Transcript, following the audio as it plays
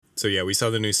So yeah, we saw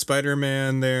the new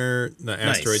Spider-Man there, the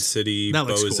Asteroid City, That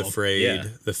looks Beau is cool. Afraid,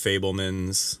 the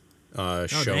Fablemans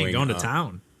showing going up. to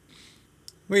town.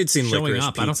 We had seen Showing Licorice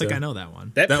up. Pizza. I don't think I know that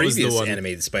one. That was the previous one.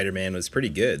 animated Spider-Man was pretty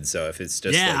good. So if it's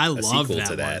just Yeah, I like a love sequel that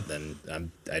to that, one.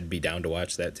 then I'd be down to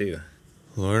watch that too.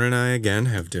 Lauren and I, again,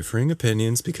 have differing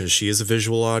opinions because she is a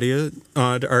visual audio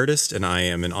artist and I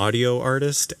am an audio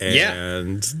artist.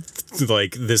 And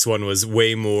like this one was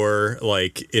way more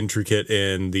like intricate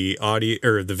in the audio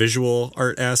or the visual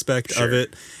art aspect of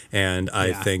it. And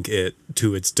I think it,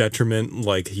 to its detriment,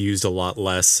 like used a lot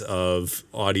less of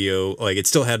audio. Like it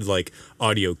still had like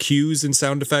audio cues and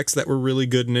sound effects that were really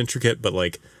good and intricate, but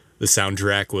like the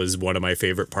soundtrack was one of my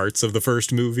favorite parts of the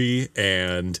first movie,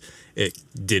 and it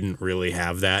didn't really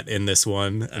have that in this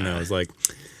one. And I was like,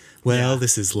 well,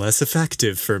 this is less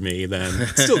effective for me than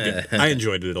still good. I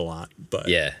enjoyed it a lot, but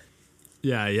Yeah,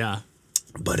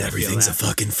 but everything's a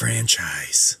fucking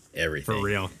franchise. everything. For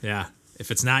real. Yeah. If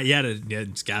it's not yet,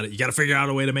 it's got it. You got to figure out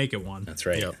a way to make it one. That's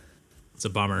right. Yep. It's a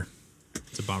bummer.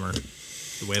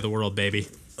 The way of the world, baby.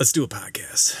 Let's do a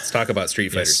podcast. Let's talk about Street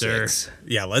Fighter Yes, sir. 6.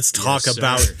 Yeah, let's talk Yes, sir.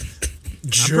 about I'm pretty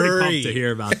Jury. pumped to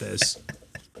hear about this.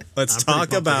 Let's I'm pretty talk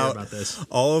pumped to hear about about this.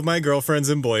 all of my girlfriends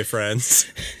and boyfriends.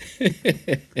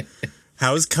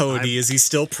 How's Cody? Is he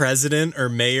still president or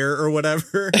mayor or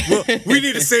whatever? Well, we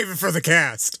need to save it for the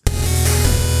cast.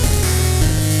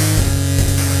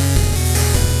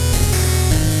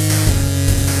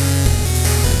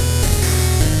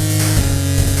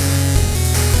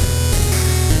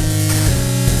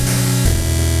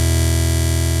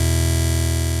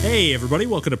 Hey, everybody.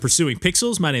 Welcome to Pursuing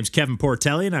Pixels. My name's Kevin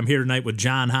Portelli, and I'm here tonight with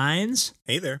John Hines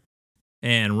Hey there.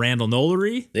 and Randall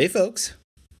Nolery. Hey, folks.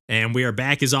 And we are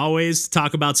back, as always, to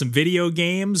talk about some video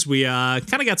games. We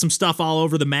kind of got some stuff all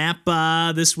over the map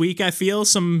this week, I feel.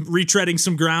 Some retreading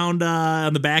some ground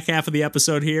on the back half of the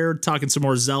episode here, talking some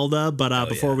more Zelda. But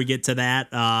before we get to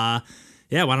that, why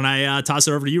don't I toss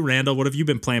it over to you, Randall? What have you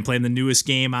been playing? Playing the newest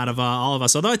game out of all of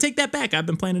us. Although I take that back. I've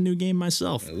been playing a new game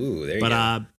myself. Ooh, there you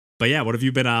go. But yeah, what have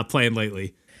you been playing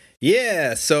lately?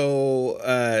 Yeah,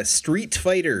 so Street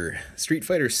Fighter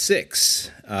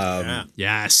 6.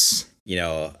 Yes. You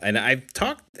know, and I've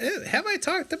talked. Have I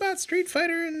talked about Street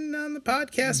Fighter on the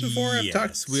podcast before? I've Yes,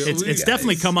 talked. It's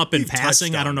definitely come up in We've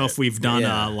passing. touched I don't on know it. if we've done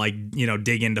Yeah.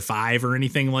 dig into 5 or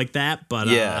anything like that. But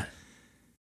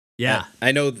yeah.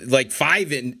 I know, like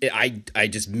 5, and I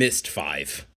just missed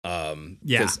 5.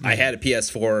 Because I had a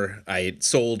PS4. I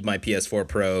sold my PS4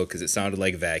 Pro because it sounded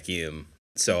like a vacuum.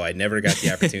 So I never got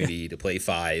the opportunity to play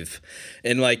 5.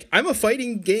 And like, I'm a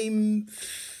fighting game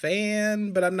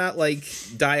fan, but I'm not like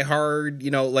die hard, you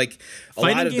know, like a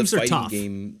Fighting lot of the games are fighting tough.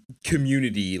 game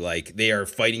community, like they are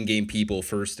fighting game people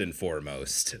first and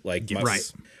foremost. Like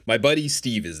my buddy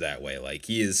Steve is that way. Like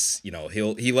he is, you know,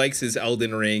 he likes his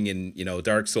Elden Ring and, you know,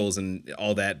 Dark Souls and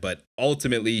all that, but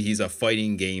ultimately he's a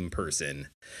fighting game person.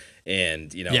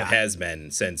 And, you know, has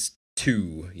been since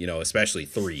 2, you know, especially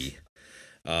 3.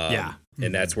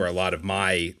 And that's where a lot of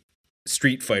my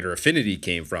Street Fighter affinity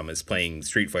came from, is playing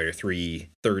Street Fighter 3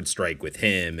 Third Strike with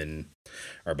him and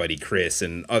our buddy Chris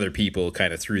and other people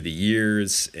kind of through the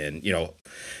years. And, you know,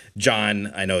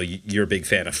 John, I know you're a big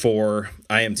fan of 4.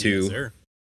 I am too. Yes, sir.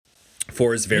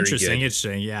 4 is very good.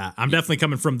 Interesting. Yeah, I'm definitely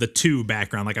coming from the 2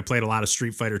 background. Like I played a lot of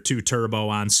Street Fighter 2 Turbo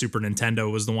on Super Nintendo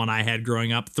was the one I had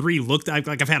growing up. 3 looked like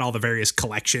I've had all the various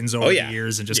collections over the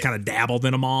years and just kind of dabbled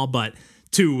in them all, but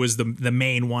 2 was the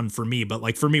main one for me. But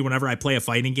like for me, whenever I play a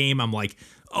fighting game, I'm like,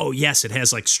 oh yes, it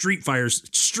has like Street Fighter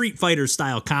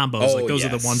style combos. Like those are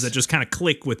the ones that just kind of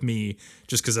click with me,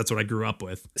 just because that's what I grew up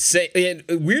with. And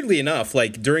weirdly enough,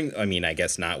 like I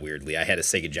guess not weirdly, I had a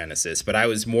Sega Genesis, but I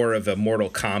was more of a Mortal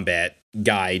Kombat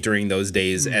guy during those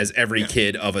days, as every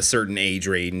kid of a certain age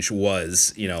range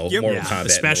was, you know, Mortal Kombat.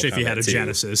 Especially if you had a 2.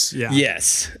 Genesis. Yeah.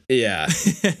 Yes. Yeah.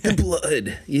 The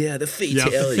blood. Yeah. The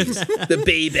fatalities. The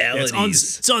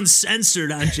babalities. It's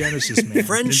uncensored on Genesis, man.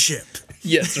 Friendship.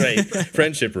 Yes, right.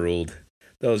 Friendship ruled.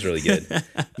 That was really good.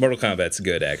 Mortal Kombat's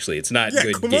good, actually. It's not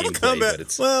good Mortal gameplay, Kombat. but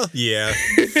it's... Well, yeah.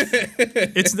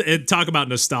 Talk about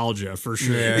nostalgia for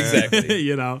sure. Yeah. Exactly.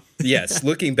 You know? Yes,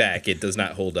 looking back, it does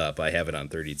not hold up. I have it on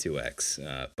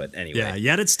 32X. But anyway. Yeah,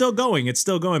 yet it's still going.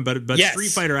 But Yes.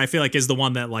 Street Fighter, I feel like, is the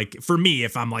one that, like, for me,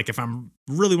 if I'm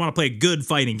really want to play a good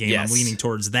fighting game, I'm leaning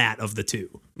towards that of the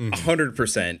 2.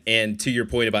 100%. And to your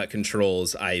point about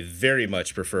controls, I very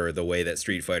much prefer the way that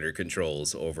Street Fighter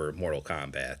controls over Mortal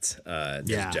Kombat.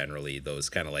 Just generally those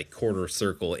kind of like quarter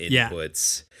circle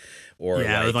inputs. Or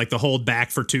like the hold back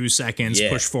for 2 seconds,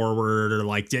 push forward, or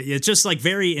like it's just like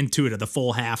very intuitive. The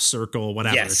full half circle,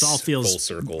 whatever. Yes, it all feels full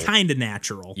circle. kind of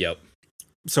natural. Yep.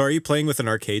 So are you playing with an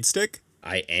arcade stick?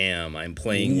 I am. I'm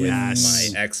playing with my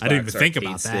Xbox I didn't even think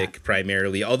about stick that.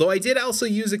 primarily, although I did also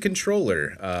use a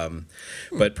controller.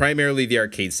 But primarily the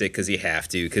arcade stick because you have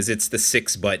to, because it's the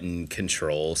 6-button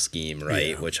control scheme, right?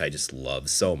 Yeah. Which I just love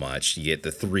so much. You get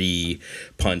the 3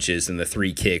 punches and the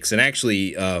 3 kicks. And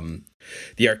actually,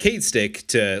 the arcade stick,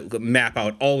 to map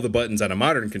out all the buttons on a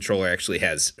modern controller, actually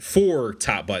has 4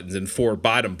 top buttons and 4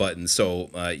 bottom buttons. So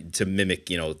to mimic,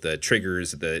 the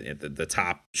triggers, the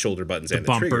top shoulder buttons, and the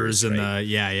bumpers triggers, and right?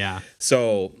 yeah.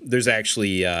 So there's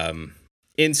actually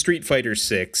in Street Fighter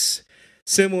 6,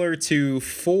 similar to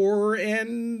 4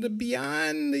 and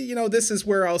beyond. This is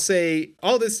where I'll say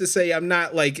all this to say I'm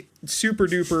not like super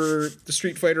duper the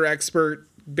Street Fighter expert.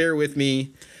 Bear with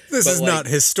me. This is not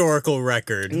historical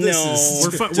record.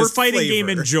 We're fighting game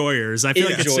enjoyers. I feel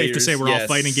like it's safe to say we're all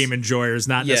fighting game enjoyers,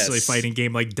 not necessarily fighting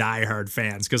game like diehard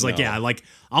fans. Because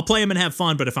I'll play them and have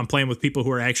fun, but if I'm playing with people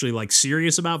who are actually like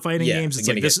serious about fighting games, it's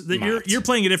like this. You're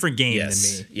playing a different game than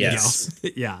me. Yes.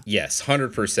 Yeah. Yes.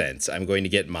 100%. I'm going to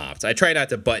get mopped. I try not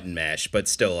to button mash, but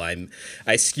still,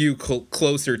 I skew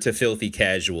closer to filthy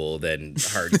casual than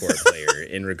hardcore player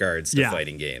in regards to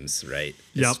fighting games. Right.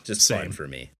 It's just fun for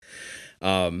me.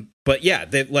 But yeah,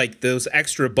 those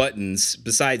extra buttons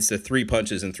besides the 3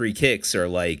 punches and 3 kicks are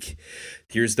like,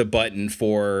 here's the button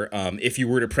for if you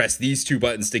were to press these 2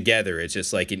 buttons together, it's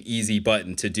just like an easy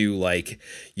button to do, like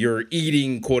you're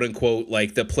eating, quote unquote,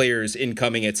 like the player's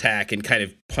incoming attack and kind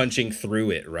of punching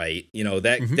through it, right?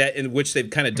 That in which they've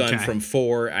kind of done from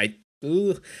 4. I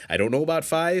don't know about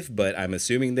 5, but I'm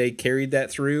assuming they carried that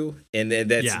through, and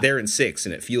that's there in 6,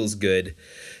 and it feels good.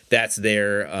 That's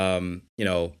there.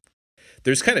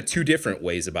 There's kind of 2 different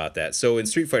ways about that. So in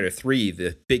Street Fighter 3,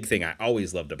 the big thing I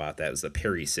always loved about that was the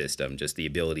parry system, just the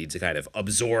ability to kind of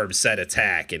absorb said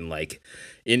attack. And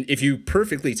if you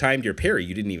perfectly timed your parry,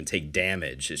 you didn't even take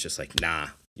damage. It's just like, nah,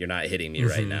 you're not hitting me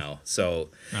right now.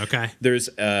 So there's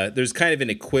kind of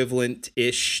an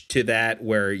equivalent-ish to that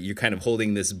where you're kind of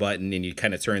holding this button and you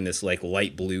kind of turn this like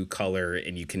light blue color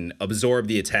and you can absorb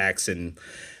the attacks, and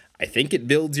I think it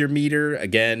builds your meter.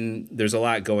 Again, there's a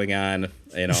lot going on,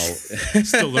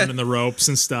 Still learning the ropes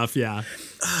and stuff, yeah.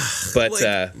 But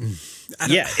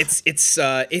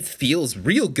it feels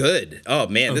real good. Oh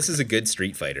man, This is a good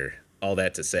Street Fighter. All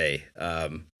that to say,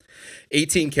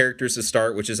 18 characters to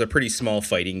start, which is a pretty small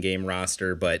fighting game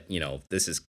roster. But this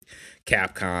is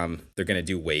Capcom. They're gonna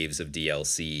do waves of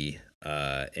DLC.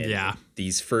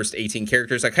 These first 18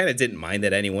 characters, I kind of didn't mind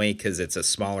that anyway because it's a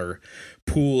smaller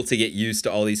pool to get used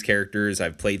to all these characters.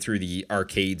 I've played through the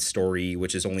arcade story,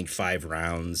 which is only 5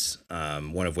 rounds,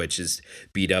 one of which is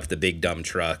beat up the big dumb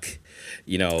truck,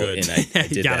 and I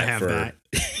did that.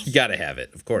 You gotta have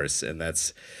it, of course, and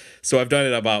that's so I've done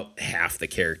it about half the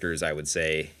characters, I would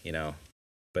say,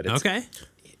 but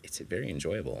it's very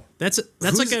enjoyable. That's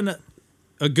like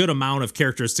a good amount of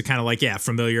characters to kind of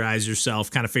familiarize yourself,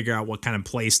 kind of figure out what kind of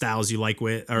play styles you like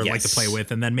with or like to play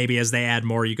with. And then maybe as they add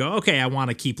more, you go, okay, I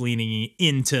want to keep leaning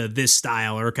into this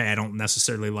style, or okay, I don't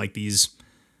necessarily like these,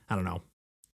 I don't know,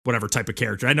 whatever type of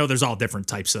character. I know there's all different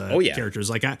types of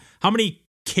characters. Like how many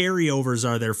carryovers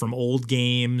are there from old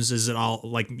games? Is it all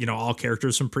all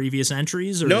characters from previous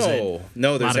entries? Or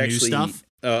no, there's actually new stuff?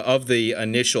 Of the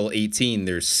initial 18,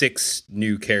 there's 6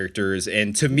 new characters,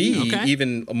 and to me,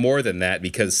 even more than that,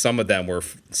 because some of them were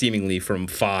seemingly from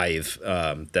 5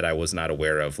 that I was not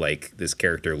aware of. Like this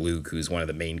character Luke, who's one of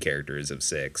the main characters of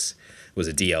 6, was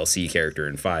a DLC character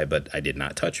in 5, but I did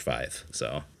not touch 5.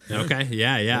 So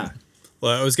yeah.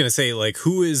 Well, I was gonna say,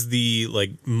 who is the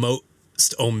most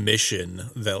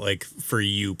omission that for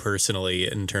you personally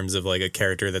in terms of a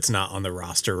character that's not on the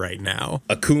roster right now?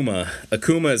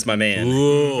 Akuma is my man.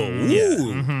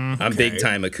 Ooh. I'm big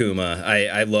time Akuma.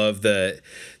 I love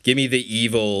give me the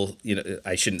evil,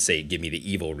 I shouldn't say give me the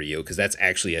evil Ryu, because that's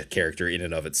actually a character in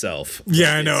and of itself.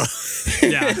 Yeah, I know.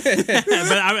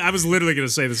 But I was literally going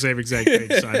to say the same exact thing,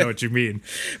 so I know what you mean.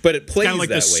 But it plays kind of like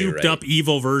the souped up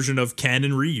evil version of Ken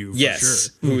and Ryu, for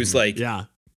sure. Who's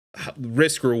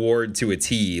risk reward to a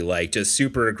T, just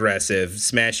super aggressive,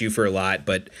 smash you for a lot,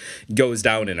 but goes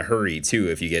down in a hurry too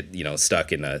if you get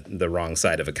stuck in the wrong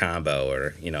side of a combo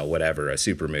or whatever, a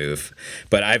super move.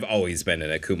 But I've always been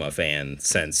an Akuma fan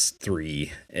since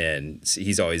 3, and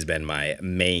he's always been my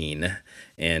main,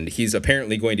 and he's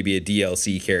apparently going to be a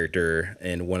DLC character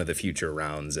in one of the future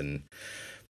rounds, and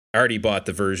I already bought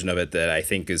the version of it that I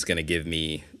think is going to give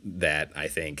me that. I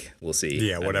think we'll see.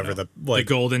 Yeah, whatever the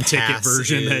golden ticket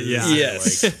version.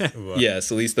 Yes,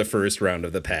 yes, at least the first round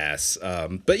of the pass.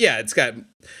 But yeah, it's got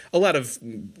a lot of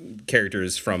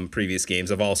characters from previous games.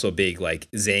 I'm also a big like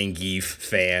Zangief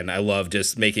fan. I love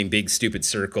just making big stupid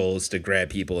circles to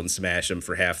grab people and smash them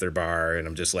for half their bar. And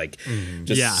I'm just like,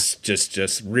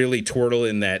 just really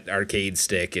twirling that arcade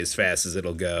stick as fast as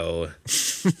it'll go.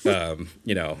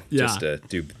 Just to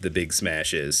do the big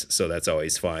smashes. So that's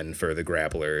always fun for the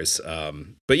grapplers.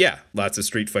 But yeah, lots of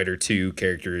Street Fighter 2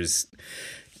 characters,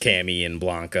 Cammy and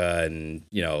Blanca and,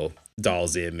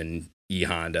 Dalzim and E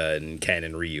Honda and Ken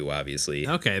and Ryu, obviously.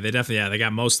 Okay, they definitely, they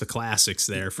got most of the classics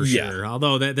there for sure.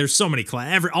 Although there's so many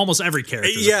almost every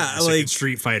character. Like in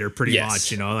Street Fighter, pretty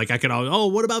much. Like I could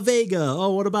what about Vega? Oh,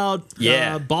 what about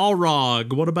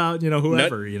Balrog? What about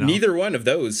whoever? Neither one of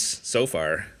those so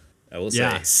far. I will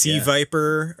say. Sea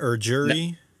Viper or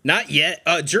Jury? Not yet.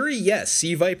 Jury, yes.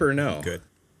 Sea Viper, no. Good.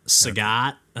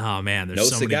 Sagat. Oh man, there's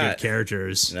so many good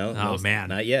characters. No, man,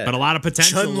 not yet. But a lot of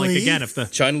potential. Chun-Li? Like again, if the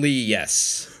Chun-Li,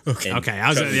 yes. Okay.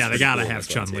 They gotta have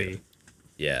Chun-Li.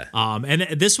 Yeah. And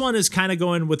this one is kind of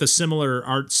going with a similar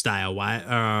art style,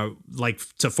 like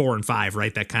to 4 and 5,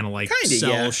 right? That kind of like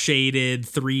cell shaded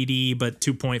 3D but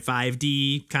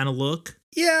 2.5D kind of look.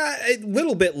 Yeah, a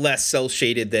little bit less cell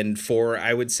shaded than 4,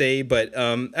 I would say, but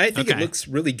I think it looks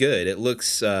really good. It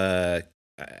looks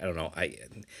I don't know. I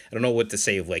don't know what to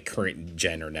say of like current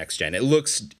gen or next gen. It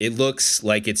looks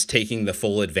like it's taking the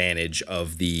full advantage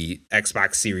of the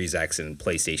Xbox Series X and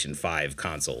PlayStation 5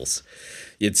 consoles.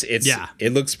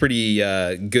 It looks pretty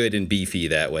good and beefy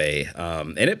that way.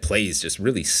 And it plays just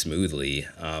really smoothly.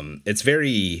 It's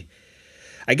very,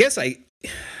 I guess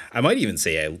I might even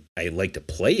say I like to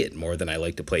play it more than I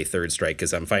like to play Third Strike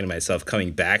because I'm finding myself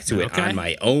coming back to it on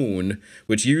my own,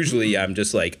 which usually I'm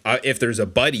just like, if there's a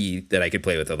buddy that I could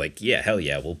play with, I'm like, yeah, hell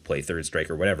yeah, we'll play Third Strike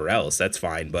or whatever else. That's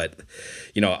fine. But,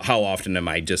 how often am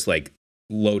I just like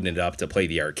loading it up to play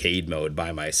the arcade mode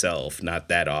by myself? Not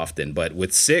that often. But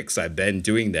with 6, I've been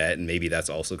doing that. And maybe that's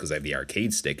also because I have the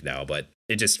arcade stick now. But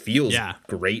it just feels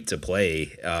great to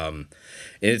play.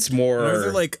 It's more. Are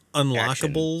there like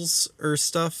unlockables or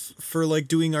stuff for like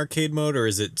doing arcade mode, or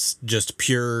is it just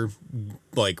pure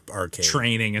like arcade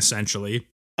training essentially?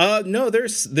 No,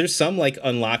 there's some like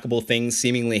unlockable things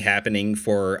seemingly happening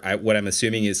for what I'm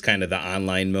assuming is kind of the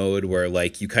online mode where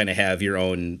like you kind of have your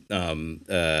own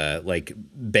like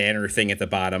banner thing at the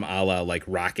bottom, a la like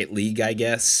Rocket League, I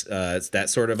guess. It's that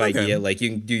sort of idea. Like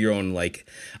you can do your own like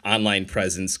online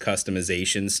presence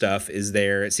customization stuff is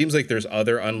there. It seems like there's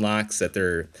other unlocks that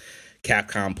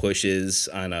Capcom pushes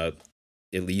on a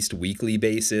at least weekly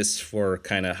basis for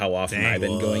kind of how often I've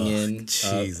been going in.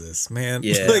 Jesus, man.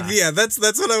 Yeah. That's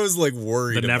what I was like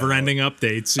worried about. The never-ending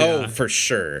updates. Oh, for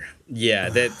sure. Yeah,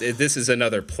 this is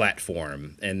another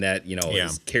platform, and that,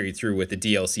 is carried through with the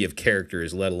DLC of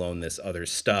characters, let alone this other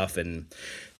stuff. And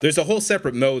there's a whole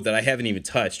separate mode that I haven't even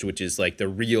touched, which is like the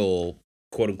real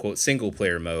quote-unquote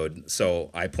single-player mode. So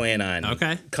I plan on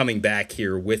coming back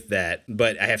here with that,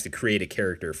 but I have to create a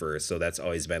character first. So that's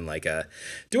always been like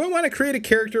do I want to create a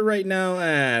character right now?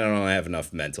 I don't know. I have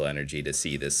enough mental energy to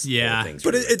see this.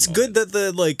 But it's good that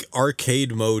the like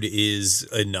arcade mode is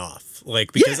enough.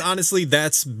 Like, because honestly,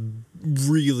 that's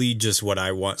really just what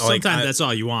I want. Sometimes that's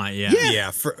all you want.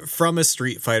 Yeah. From a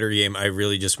Street Fighter game, I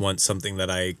really just want something that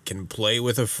I can play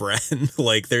with a friend.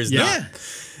 Like, there's not.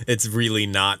 It's really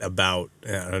not about,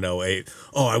 I don't know, I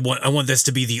want this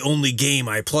to be the only game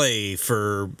I play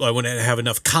I want to have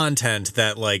enough content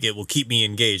that like it will keep me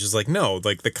engaged. It's like, no,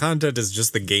 like the content is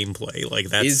just the gameplay. Like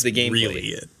that's the gameplay. Really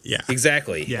it. Yeah.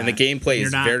 Exactly. Yeah. And the gameplay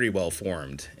is very well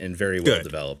formed and very well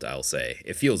developed, I'll say.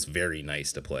 It feels very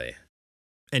nice to play.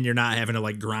 And you're not having to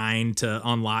like grind to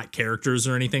unlock characters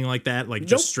or anything like that. Like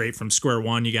just straight from square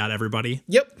one, you got everybody.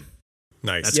 Yep.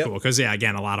 Nice. That's cool. Because,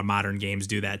 again, a lot of modern games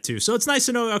do that, too. So it's nice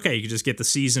to know, okay, you can just get the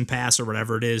season pass or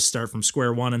whatever it is, start from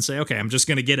square one and say, okay, I'm just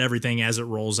going to get everything as it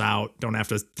rolls out. Don't have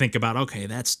to think about, okay,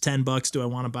 that's $10. Do I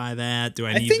want to buy that? Do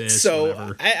I need this? I think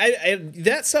so. I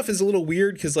that stuff is a little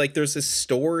weird because, like, there's this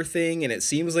store thing and it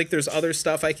seems like there's other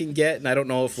stuff I can get. And I don't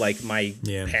know if, like, my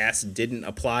pass didn't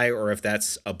apply or if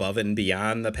that's above and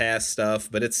beyond the pass stuff.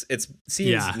 But it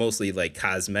seems mostly, like,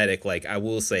 cosmetic. Like, I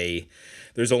will say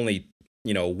there's only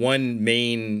one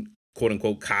main quote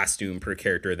unquote costume per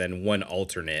character, then one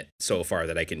alternate so far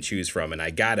that I can choose from. And I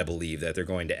gotta believe that they're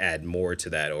going to add more to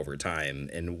that over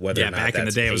time. And whether or not back in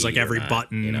the day, it was like every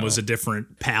button was a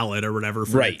different palette or whatever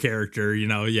for a character,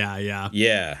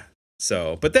 Yeah.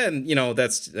 So, but then,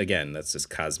 that's just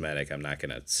cosmetic. I'm not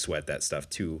going to sweat that stuff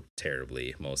too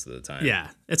terribly most of the time. Yeah.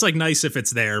 It's like nice if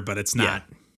it's there, but it's not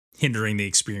hindering the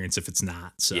experience if it's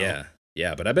not. So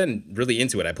yeah, but I've been really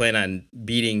into it. I plan on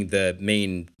beating the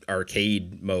main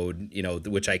arcade mode, you know,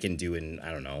 which I can do in,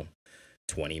 I don't know,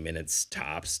 20 minutes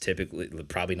tops, typically,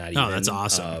 probably not even. Oh, that's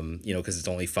awesome. You know, because it's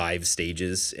only 5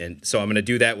 stages. And so I'm going to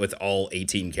do that with all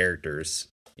 18 characters,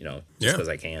 you know, just because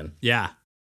I can. Yeah.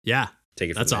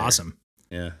 Take it from That's there. awesome.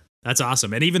 Yeah. That's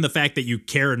awesome. And even the fact that you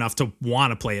care enough to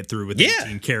want to play it through with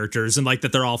 18 characters and like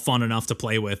that they're all fun enough to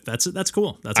play with. That's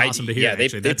cool. That's awesome to hear. Yeah, they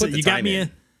put the time in.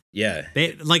 Yeah.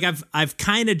 I've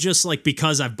kind of just like,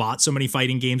 because I've bought so many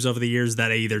fighting games over the years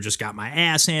that I either just got my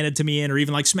ass handed to me in, or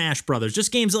even like Smash Brothers,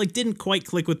 just games that like didn't quite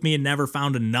click with me and never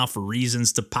found enough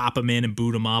reasons to pop them in and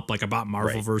boot them up. Like I bought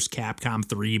Marvel vs. Capcom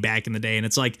 3 back in the day, and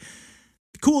it's like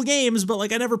cool games, but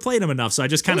like I never played them enough, so I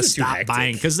just kind of stopped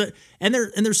buying because they're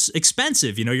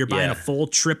expensive. You know, you're buying a full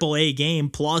AAA game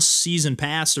plus season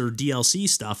pass or DLC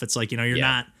stuff. It's like, you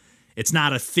know, it's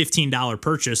not a $15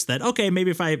 purchase that, okay,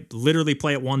 maybe if I literally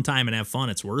play it one time and have fun,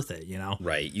 it's worth it, you know?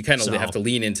 Right. You kind of have to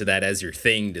lean into that as your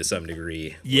thing to some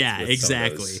degree. With exactly.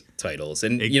 Some of those titles.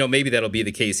 And, you know, maybe that'll be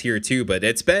the case here too, but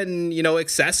it's been, you know,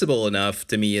 accessible enough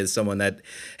to me as someone that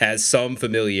has some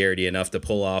familiarity enough to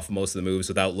pull off most of the moves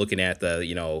without looking at the,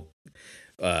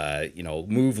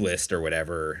 move list or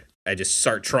whatever. I just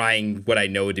start trying what I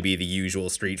know to be the usual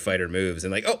Street Fighter moves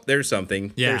and like, oh, there's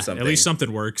something. Yeah, there's something. At least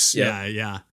something works.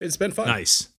 Yeah. It's been fun.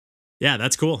 Nice. Yeah,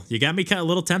 that's cool. You got me kind of a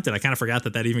little tempted. I kind of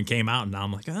forgot that even came out, and now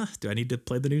I'm like, do I need to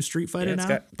play the new Street Fighter now?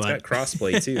 It's got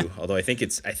crossplay too. Although I think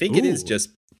it is just.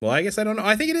 Well, I guess I don't know.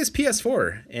 I think it is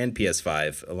PS4 and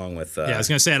PS5 along with. I was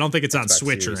gonna say I don't think it's on Xbox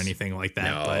Switch Series. or anything like that.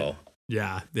 No. But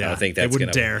yeah. I don't think that's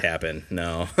going to happen.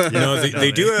 No. You know,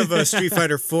 they do have a Street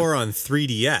Fighter 4 on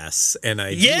 3DS, and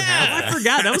I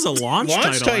forgot that was a launch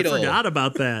title. I forgot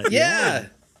about that. Yeah.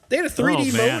 They had a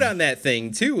 3D mode on that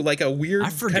thing too, like a weird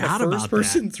kind of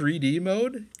first-person 3D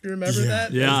mode. You remember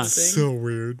that? Yeah, so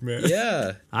weird, man.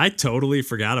 Yeah, I totally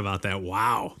forgot about that.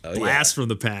 Wow, blast from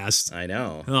the past. I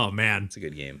know. Oh man, it's a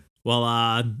good game. Well,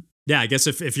 yeah, I guess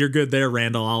if you're good there,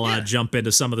 Randall, I'll jump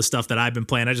into some of the stuff that I've been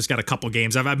playing. I just got a couple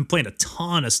games. I've been playing a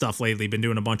ton of stuff lately. Been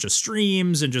doing a bunch of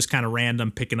streams and just kind of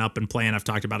random picking up and playing. I've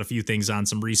talked about a few things on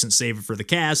some recent Save It for the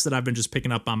Cast that I've been just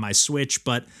picking up on my Switch,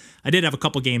 but I did have a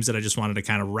couple games that I just wanted to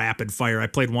kind of rapid fire. I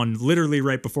played one literally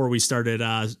right before we started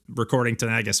recording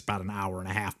tonight, I guess about an hour and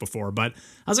a half before, but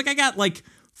I was like, I got like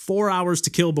 4 hours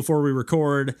to kill before we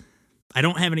record. I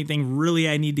don't have anything really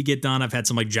I need to get done. I've had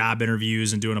some like job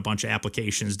interviews and doing a bunch of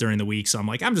applications during the week. So I'm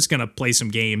like, I'm just going to play some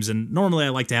games. And normally I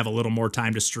like to have a little more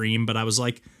time to stream, but I was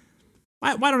like,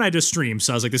 why don't I just stream?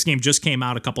 So I was like, this game just came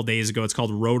out a couple days ago. It's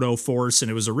called Roto Force, and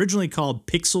it was originally called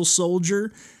Pixel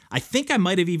Soldier. I think I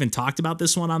might have even talked about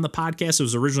this one on the podcast. It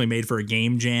was originally made for a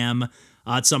game jam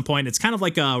at some point. It's kind of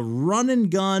like a run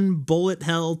and gun bullet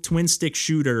hell twin stick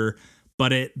shooter.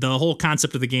 But the whole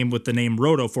concept of the game with the name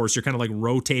Roto Force, you're kind of like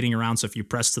rotating around. So if you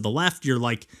press to the left, you're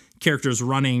like characters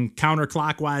running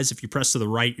counterclockwise. If you press to the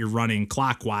right, you're running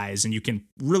clockwise. And you can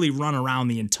really run around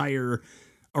the entire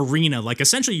arena. Like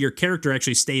essentially your character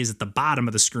actually stays at the bottom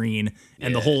of the screen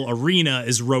and the whole arena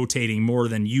is rotating more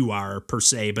than you are per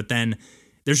se. But then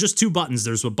there's just 2 buttons.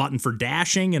 There's a button for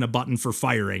dashing and a button for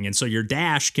firing. And so your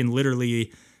dash can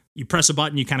literally... You press a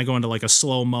button, you kind of go into like a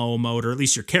slow-mo mode, or at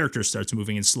least your character starts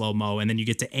moving in slow-mo, and then you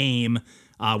get to aim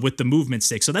with the movement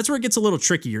stick. So that's where it gets a little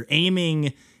tricky. You're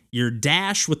aiming your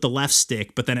dash with the left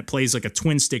stick, but then it plays like a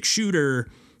twin-stick shooter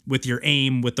with your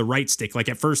aim with the right stick. Like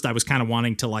at first I was kind of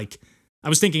wanting to I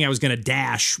was thinking I was going to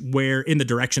dash where in the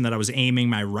direction that I was aiming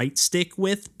my right stick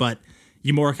with, but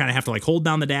you more kind of have to like hold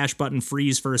down the dash button,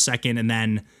 freeze for a second, and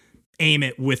then aim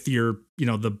it with your,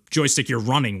 the joystick you're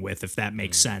running with, if that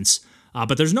makes sense.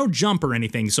 But there's no jump or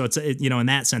anything. So it's, in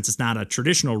that sense, it's not a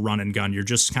traditional run and gun. You're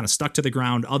just kind of stuck to the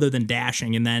ground other than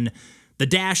dashing. And then the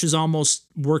dash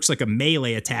works like a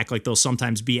melee attack. Like there'll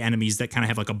sometimes be enemies that kind of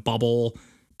have like a bubble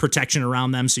protection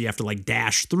around them. So you have to like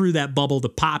dash through that bubble to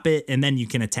pop it. And then you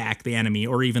can attack the enemy,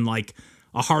 or even like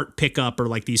a heart pickup, or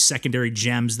like these secondary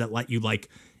gems that let you like,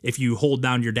 if you hold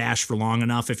down your dash for long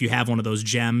enough, if you have one of those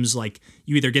gems, like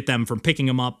you either get them from picking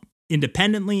them up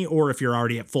independently, or if you're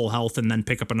already at full health and then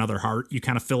pick up another heart, you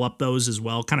kind of fill up those as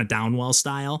well, kind of downwell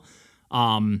style.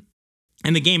 And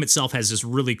the game itself has this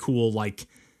really cool, like,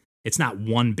 it's not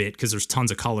 1-bit because there's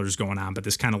tons of colors going on, but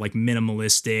this kind of like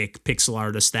minimalistic pixel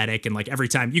art aesthetic. And like every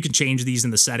time you can change these in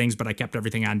the settings, but I kept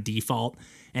everything on default.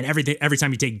 And every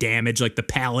time you take damage, like the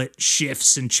palette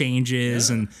shifts and changes,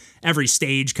 and every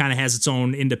stage kind of has its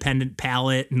own independent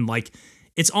palette. And like,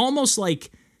 it's almost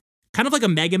like kind of like a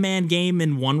Mega Man game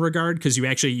in one regard, because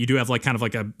you do have like kind of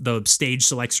like the stage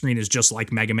select screen is just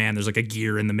like Mega Man. There's like a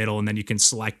gear in the middle, and then you can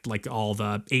select like all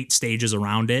the 8 stages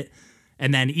around it.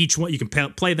 And then each one, you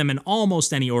can play them in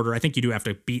almost any order. I think you do have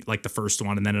to beat like the first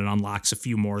one, and then it unlocks a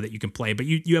few more that you can play. But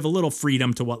you have a little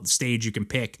freedom to what stage you can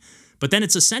pick. But then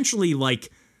it's essentially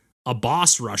like a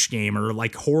boss rush game or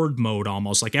like horde mode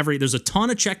almost. Like there's a ton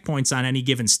of checkpoints on any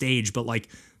given stage. But like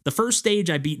the first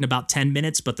stage I beat in about 10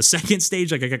 minutes. But the second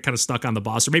stage, like I got kind of stuck on the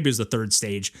boss. Or maybe it was the third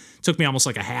stage. It took me almost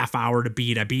like a half hour to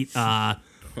beat. I beat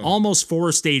almost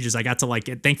 4 stages. I got to like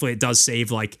it. Thankfully, it does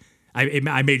save like.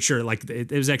 I made sure like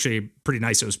it was actually pretty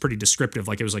nice. It was pretty descriptive.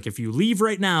 Like it was like, if you leave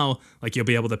right now, like you'll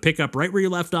be able to pick up right where you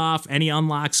left off. Any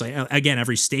unlocks, like, again,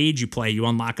 every stage you play, you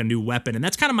unlock a new weapon. And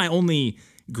that's kind of my only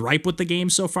gripe with the game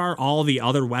so far. All the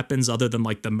other weapons other than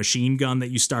like the machine gun that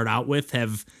you start out with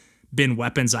have been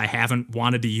weapons I haven't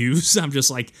wanted to use. I'm just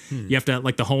like, you have to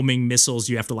like the homing missiles,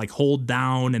 you have to like hold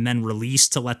down and then release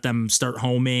to let them start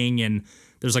homing. And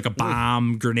there's like a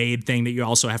bomb grenade thing that you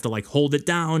also have to like hold it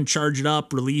down, charge it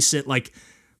up, release it. Like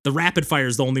the rapid fire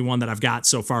is the only one that I've got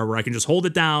so far where I can just hold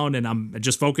it down and I'm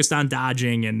just focused on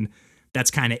dodging, and that's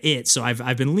kind of it. So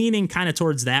I've been leaning kind of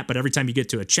towards that, but every time you get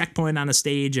to a checkpoint on a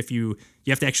stage, if you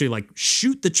have to actually like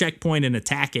shoot the checkpoint and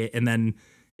attack it, and then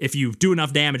if you do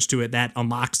enough damage to it, that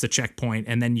unlocks the checkpoint,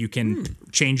 and then you can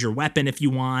change your weapon if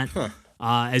you want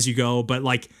as you go. But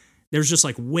like there's just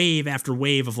like wave after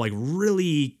wave of like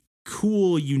really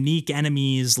cool, unique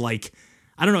enemies. Like,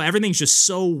 I don't know, everything's just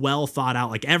so well thought out.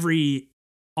 Like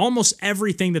almost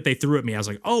everything that they threw at me, I was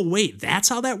like, oh wait, that's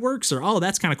how that works? Or, oh,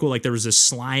 that's kind of cool. Like there was this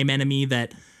slime enemy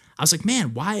that I was like,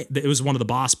 man, why? It was one of the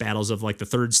boss battles of like the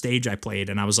third stage I played.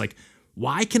 And I was like,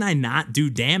 why can I not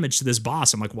do damage to this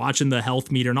boss? I'm like watching the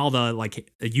health meter and all the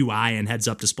like UI and heads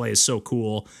up display is so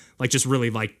cool. Like just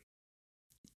really like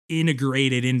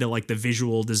integrated into like the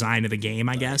visual design of the game,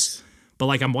 I guess. But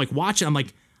like, I'm like watching, I'm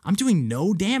like, I'm doing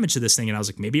no damage to this thing. And I was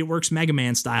like, maybe it works Mega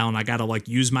Man style and I got to like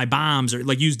use my bombs or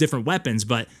like use different weapons.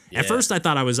 But at first I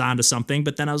thought I was onto something,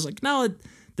 but then I was like, no,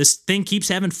 this thing keeps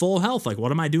having full health. Like,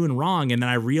 what am I doing wrong? And then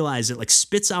I realized it like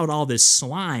spits out all this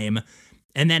slime.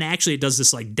 And then actually it does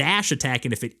this like dash attack.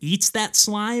 And if it eats that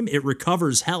slime, it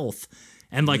recovers health.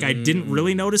 And like, I didn't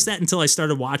really notice that until I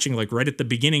started watching, like right at the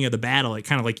beginning of the battle, it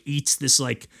kind of like eats this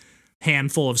like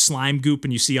handful of slime goop,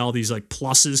 and you see all these like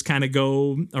pluses kind of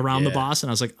go around the boss.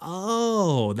 And I was like,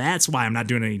 oh, that's why I'm not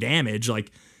doing any damage. Like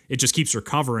it just keeps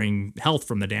recovering health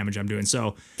from the damage I'm doing.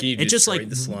 So can you it just like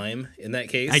the slime in that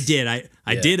case? I did.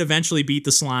 I did eventually beat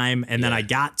the slime, and then I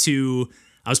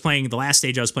was playing the last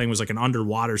stage I was playing was like an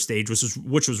underwater stage,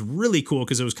 which was really cool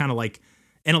because it was kind of like,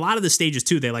 and a lot of the stages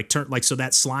too, they like turn like, so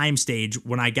that slime stage,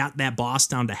 when I got that boss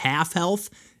down to half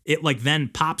health, it like then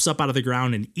pops up out of the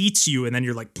ground and eats you, and then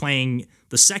you're like playing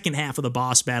the second half of the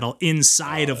boss battle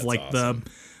inside of like the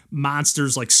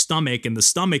monster's like stomach, and the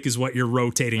stomach is what you're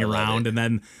rotating around. And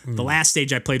then the last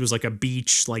stage I played was like a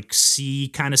beach, like sea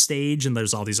kind of stage, and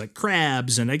there's all these like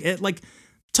crabs and it like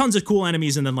tons of cool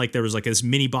enemies. And then like there was like this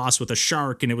mini boss with a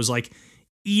shark, and it was like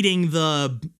eating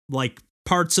the like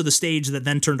parts of the stage that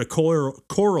then turned to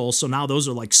coral. So now those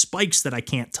are like spikes that I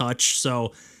can't touch.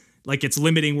 So like it's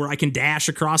limiting where I can dash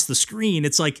across the screen.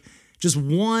 It's like just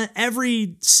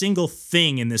every single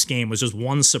thing in this game was just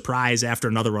one surprise after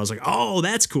another where I was like, oh,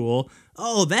 that's cool.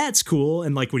 Oh, that's cool.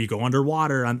 And like when you go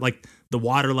underwater, like the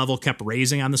water level kept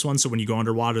raising on this one. So when you go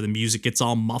underwater, the music gets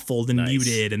all muffled and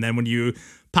muted. And then when you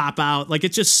pop out, like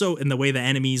it's just so, in the way the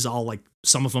enemies all like,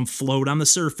 some of them float on the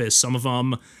surface, some of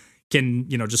them can,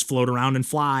 just float around and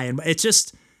fly. And it's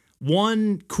just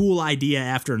one cool idea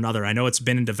after another. I know it's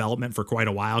been in development for quite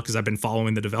a while because I've been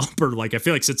following the developer. Like I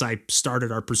feel like since I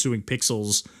started our Pursuing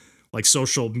Pixels like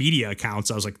social media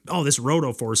accounts, I was like, oh, this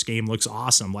Roto Force game looks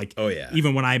awesome. Like,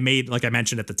 even when I made, like I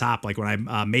mentioned at the top, like when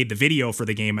I made the video for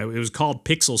the game, it was called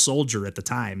Pixel Soldier at the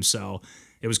time. So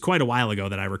it was quite a while ago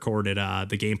that I recorded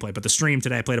the gameplay. But the stream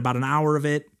today, I played about an hour of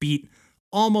it, beat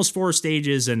almost 4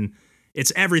 stages, and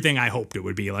it's everything I hoped it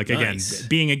would be. Like, again,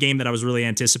 being a game that I was really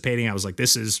anticipating, I was like,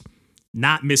 this is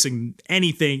not missing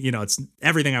anything. It's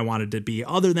everything I wanted to be,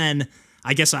 other than,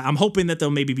 I guess I'm hoping that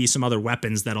there'll maybe be some other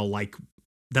weapons that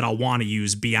I'll want to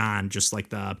use beyond just like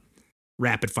the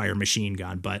rapid fire machine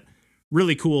gun. But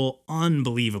really cool,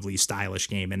 unbelievably stylish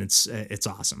game, and it's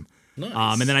awesome. Nice.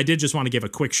 And then I did just want to give a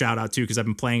quick shout out too, because I've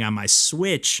been playing on my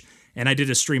Switch, and I did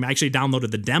a stream. I actually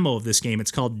downloaded the demo of this game.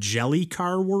 It's called Jelly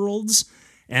Car Worlds.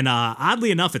 And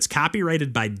oddly enough, it's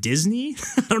copyrighted by Disney.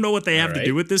 I don't know what they have to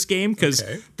do with this game, because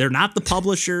they're not the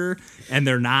publisher and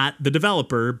they're not the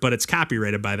developer, but it's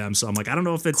copyrighted by them. So I'm like, I don't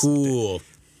know if it's cool.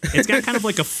 It's got kind of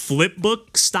like a flip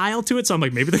book style to it. So I'm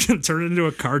like, maybe they're going to turn it into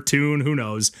a cartoon. Who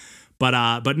knows?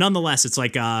 But nonetheless, it's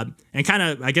like and kind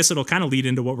of, I guess it'll kind of lead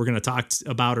into what we're going to talk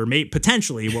about, or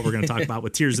potentially what we're going to talk about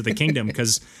with Tears of the Kingdom,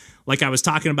 because like I was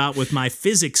talking about with my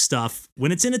physics stuff,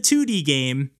 when it's in a 2D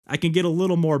game, I can get a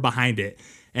little more behind it.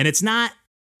 And it's not,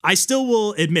 I still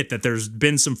will admit that there's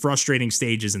been some frustrating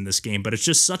stages in this game, but it's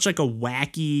just such like a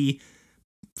wacky,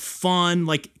 fun,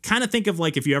 like kind of think of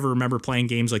like if you ever remember playing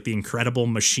games like The Incredible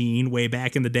Machine way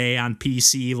back in the day on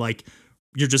PC, like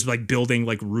you're just like building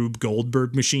like Rube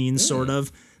Goldberg machines, sort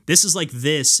of. This is like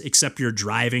this, except you're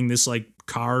driving this like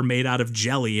car made out of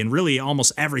jelly, and really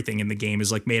almost everything in the game is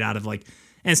like made out of like,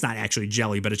 and it's not actually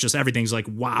jelly, but it's just everything's like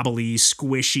wobbly,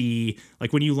 squishy.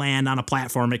 Like when you land on a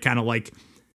platform, it kind of like,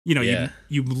 you know,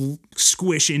 you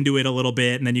squish into it a little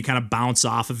bit and then you kind of bounce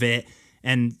off of it.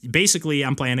 And basically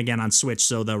I'm playing again on Switch.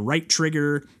 So the right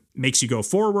trigger makes you go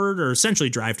forward or essentially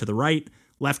drive to the right.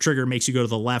 Left trigger makes you go to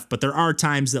the left, but there are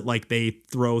times that like they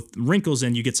throw wrinkles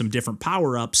in, you get some different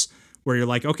power-ups where you're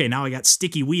like, okay, now I got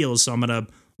sticky wheels, so I'm going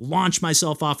to launch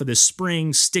myself off of this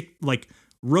spring,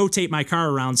 rotate my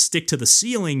car around, stick to the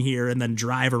ceiling here, and then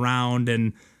drive around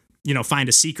and, you know, find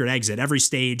a secret exit. Every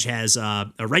stage has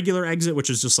a regular exit, which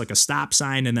is just like a stop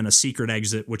sign, and then a secret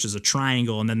exit, which is a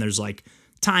triangle, and then there's like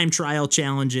time trial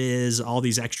challenges, all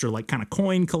these extra like kind of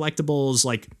coin collectibles,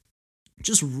 like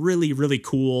just really, really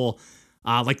cool.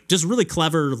 Like just really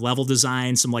clever level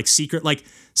design, some like secret, like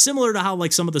similar to how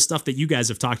like some of the stuff that you guys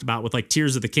have talked about with like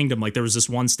Tears of the Kingdom. Like there was this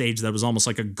one stage that was almost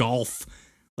like a golf,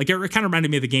 like it kind of reminded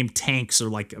me of the game Tanks, or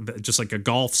like just like a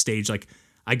golf stage. Like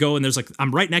I go and there's like, I'm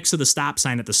right next to the stop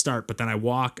sign at the start, but then I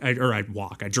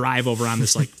drive over on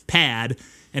this like pad.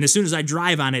 And as soon as I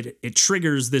drive on it, it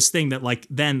triggers this thing that like,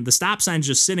 then the stop sign's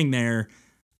just sitting there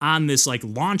on this like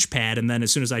launch pad, and then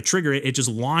as soon as I trigger it, it just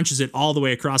launches it all the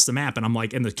way across the map, and I'm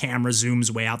like, and the camera zooms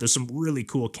way out. There's some really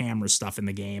cool camera stuff in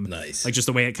the game. Nice. Like just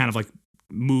the way it kind of like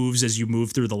moves as you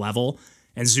move through the level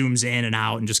and zooms in and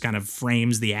out and just kind of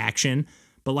frames the action.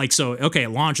 But like, so, okay, it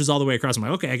launches all the way across. I'm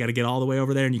like, okay, I got to get all the way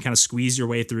over there, and you kind of squeeze your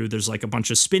way through. There's like a bunch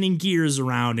of spinning gears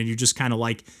around, and you just kind of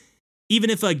like,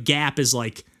 even if a gap is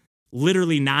like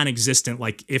literally non-existent,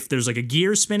 like if there's like a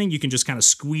gear spinning, you can just kind of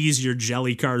squeeze your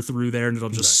jelly car through there and it'll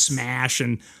just smash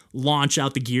and launch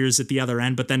out the gears at the other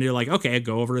end. But then you're like, okay,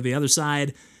 go over to the other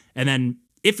side. And then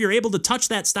if you're able to touch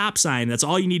that stop sign, that's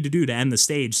all you need to do to end the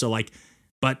stage. So like,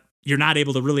 but you're not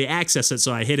able to really access it.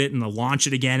 So I hit it and I'll launch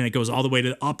it again, and it goes all the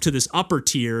way up to this upper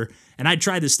tier. And I'd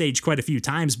tried this stage quite a few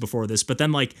times before this, but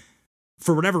then like,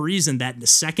 for whatever reason, that the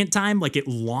second time, like it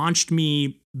launched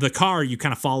me, the car, you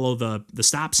kind of follow the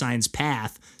stop sign's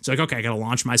path. So like, okay, I got to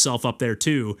launch myself up there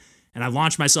too. And I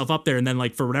launched myself up there. And then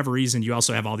like, for whatever reason, you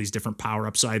also have all these different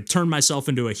power-ups. So I turned myself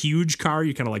into a huge car.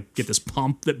 You kind of like get this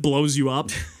pump that blows you up.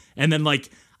 And then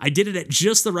like, I did it at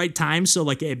just the right time. So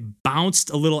like it bounced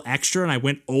a little extra and I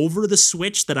went over the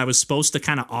switch that I was supposed to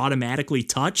kind of automatically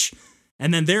touch.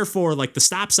 And then therefore, like the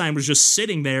stop sign was just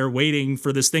sitting there waiting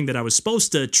for this thing that I was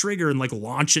supposed to trigger and like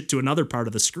launch it to another part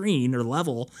of the screen or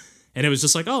level. And it was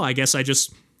just like, oh, I guess I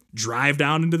just drive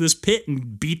down into this pit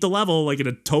and beat the level like in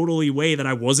a totally way that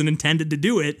I wasn't intended to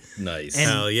do it. Nice. And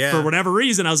hell yeah. For whatever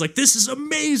reason, I was like, this is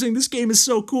amazing. This game is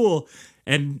so cool.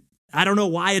 And I don't know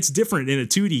why it's different in a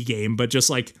 2D game, but just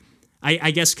like,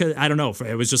 I guess, cause I don't know,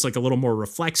 it was just like a little more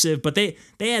reflexive, but they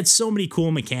had so many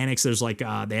cool mechanics. There's like,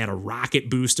 they had a rocket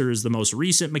booster is the most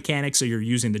recent mechanic. So you're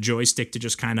using the joystick to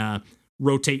just kind of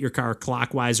rotate your car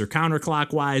clockwise or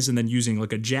counterclockwise, and then using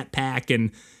like a jetpack.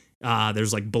 And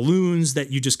there's like balloons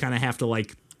that you just kind of have to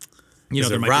like, you know,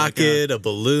 there's a rocket, like a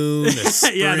balloon, a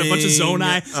spring. Yeah, and a bunch of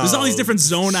Zonai. There's all these different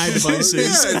Zonai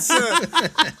devices.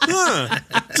 Yeah,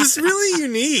 it's just really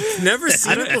unique. Never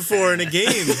seen it before in a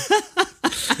game.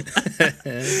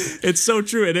 It's so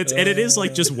true, and it is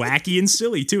like just wacky and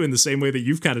silly too, in the same way that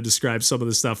you've kind of described some of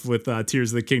the stuff with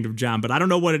Tears of the Kingdom, John. But I don't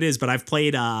know what it is. But I've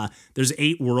played. There's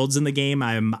 8 worlds in the game.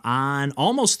 I'm on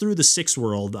almost through the 6th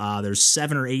world. There's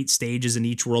 7 or 8 stages in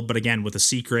each world, but again with a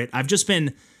secret. I've just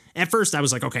been. At first, I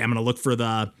was like, okay, I'm gonna look for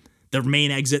the main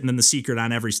exit and then the secret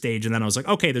on every stage, and then I was like,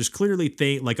 okay, there's clearly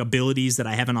like abilities that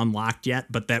I haven't unlocked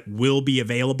yet, but that will be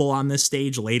available on this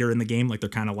stage later in the game. Like they're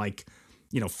kind of like,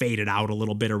 you know, faded out a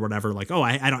little bit or whatever. Like, oh,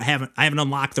 I haven't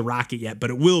unlocked the rocket yet, but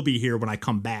it will be here when I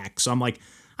come back. So I'm like,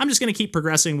 I'm just gonna keep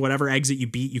progressing. Whatever exit you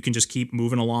beat, you can just keep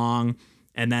moving along.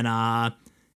 And then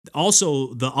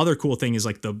also the other cool thing is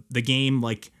like the game,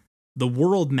 like the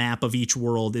world map of each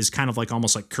world is kind of like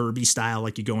almost like Kirby style,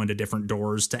 like you go into different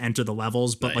doors to enter the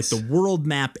levels, but like the world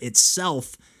map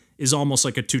itself is almost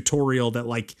like a tutorial that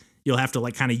like you'll have to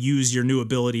like kind of use your new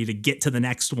ability to get to the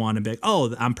next one and be like,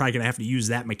 oh, I'm probably gonna have to use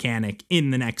that mechanic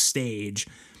in the next stage.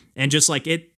 And just like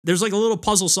it there's like a little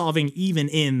puzzle solving even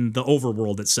in the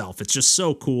overworld itself. It's just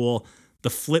so cool. The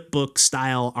flipbook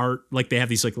style art, like they have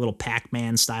these like little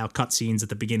Pac-Man style cutscenes at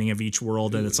the beginning of each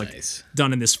world, and it's like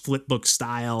done in this flipbook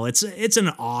style. It's an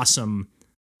awesome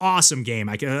game.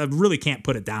 I really can't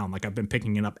put it down. Like I've been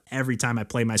picking it up every time I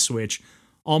play my Switch.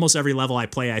 Almost every level I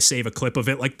play, I save a clip of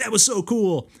it. Like, that was so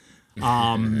cool.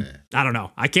 I don't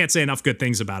know. I can't say enough good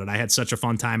things about it. I had such a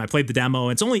fun time. I played the demo.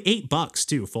 It's only $8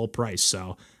 too, full price.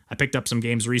 So I picked up some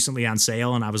games recently on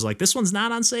sale, and I was like, this one's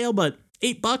not on sale, but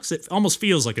 $8, it almost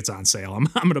feels like it's on sale. I'm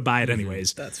going to buy it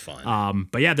anyways. That's fun.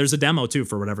 But yeah, there's a demo too,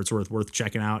 for whatever it's worth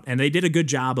checking out. And they did a good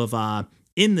job of,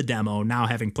 in the demo, now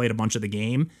having played a bunch of the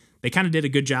game, they kind of did a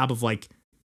good job of like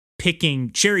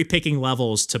cherry picking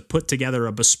levels to put together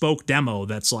a bespoke demo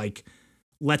that's like,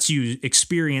 lets you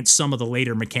experience some of the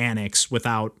later mechanics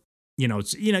without,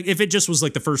 if it just was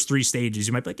like the first 3 stages,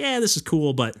 you might be like, yeah, this is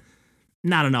cool, but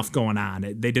not enough going on.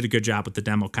 They did a good job with the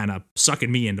demo, kind of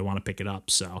sucking me in to want to pick it up.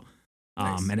 So,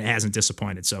 nice. And it hasn't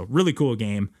disappointed. So really cool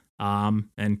game.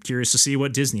 And curious to see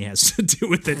what Disney has to do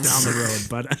with it down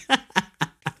the road.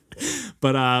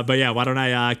 But yeah, why don't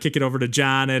I kick it over to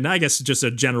John, and I guess just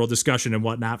a general discussion and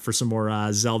whatnot for some more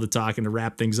Zelda talk and to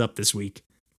wrap things up this week.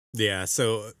 Yeah,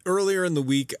 so earlier in the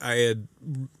week, I had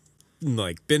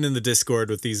like been in the Discord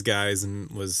with these guys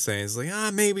and was saying, it's like,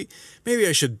 maybe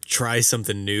I should try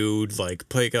something new, like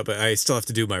pick up. I still have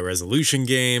to do my resolution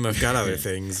game. I've got other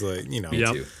things, like,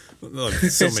 Yep.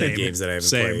 So many games that I haven't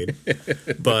played.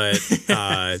 But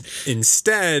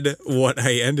instead, what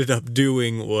I ended up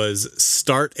doing was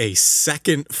start a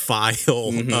second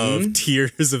file of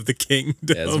Tears of the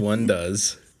Kingdom. As one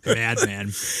does. Bad man.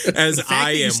 As the fact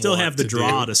I that you am still have the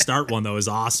draw do. to start one though is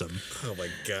awesome. Oh my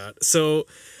god. So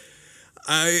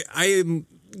I am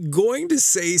going to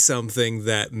say something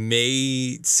that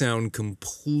may sound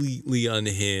completely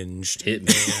unhinged. Hit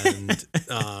me. And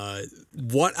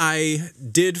what I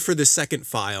did for the second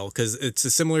file, because it's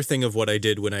a similar thing of what I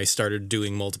did when I started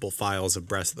doing multiple files of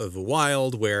Breath of the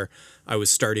Wild, where I was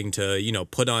starting to,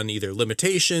 put on either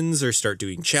limitations or start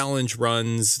doing challenge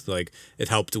runs. Like, it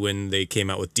helped when they came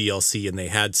out with DLC and they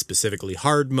had specifically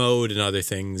hard mode and other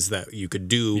things that you could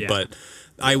do. Yeah. But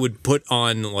I would put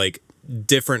on like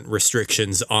different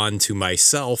restrictions onto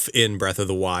myself in Breath of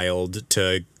the Wild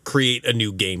to create a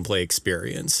new gameplay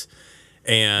experience.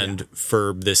 And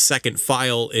for the second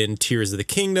file in Tears of the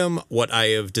Kingdom, what I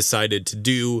have decided to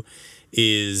do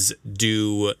is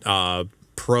do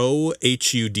Pro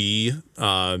HUD.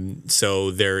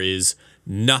 So there is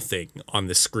nothing on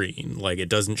the screen. Like, it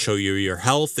doesn't show you your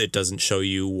health. It doesn't show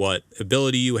you what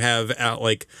ability you have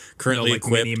currently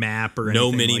equipped. Mini map or no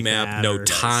anything mini like map, that, no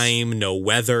time, no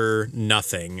weather,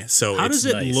 nothing. So how does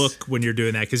it nice. Look when you're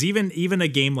doing that? Because even a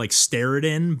game like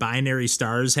Steriden, Binary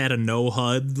Stars had a no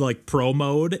HUD like pro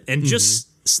mode, and just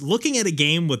looking at a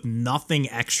game with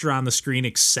nothing extra on the screen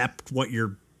except what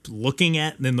you're looking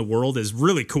at in the world is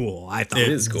really cool. I thought it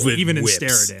is cool. Even in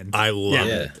Steriden. I love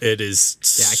it. It is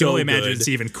I can only imagine it's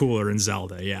even cooler in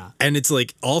Zelda. Yeah. And it's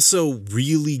like also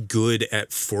really good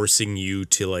at forcing you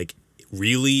to like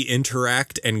really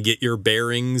interact and get your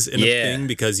bearings in a thing,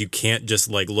 because you can't just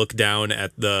like look down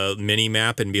at the mini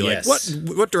map and be like,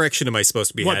 what direction am I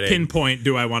supposed to be heading? What pinpoint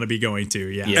do I want to be going to?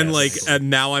 Yeah. Yes. And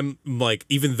now I'm like,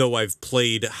 even though I've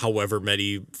played however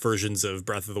many versions of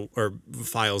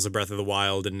files of Breath of the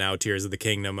Wild and now Tears of the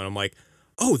Kingdom, and I'm like,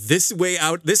 oh, this way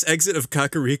out, this exit of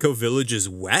Kakariko Village is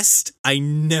west? I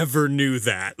never knew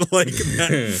that.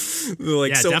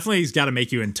 Definitely he's got to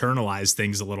make you internalize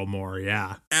things a little more.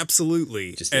 Yeah.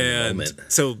 Absolutely. Just in the moment.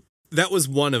 So that was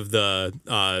one of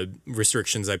the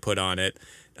restrictions I put on it.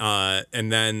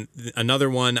 And then another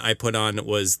one I put on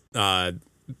was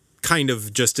kind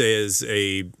of just as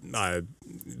a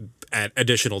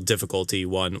additional difficulty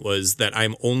one, was that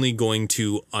I'm only going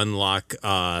to unlock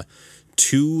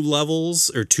 2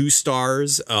 levels or 2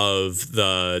 stars of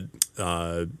the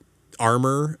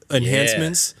armor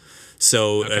enhancements.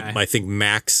 So I think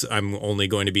max I'm only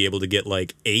going to be able to get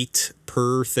like 8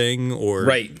 per thing,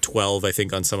 or 12 I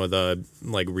think on some of the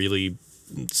like really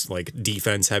like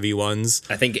defense heavy ones.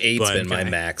 I think 8's been my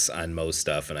max on most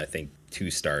stuff, and I think 2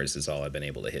 stars is all I've been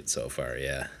able to hit so far.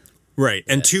 Yeah. Right.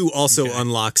 And 2 also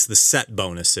unlocks the set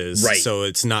bonuses. Right. So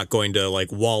it's not going to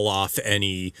like wall off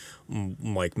any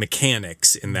like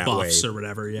mechanics in that buffs way or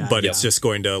whatever. Yeah. But it's just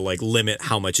going to like limit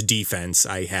how much defense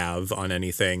I have on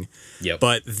anything. Yep.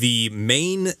 But the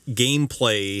main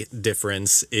gameplay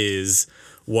difference is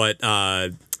what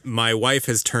my wife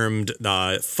has termed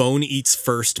phone eats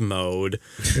first mode,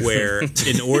 where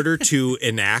in order to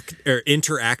enact or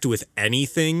interact with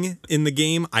anything in the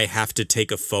game, I have to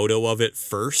take a photo of it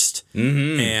first.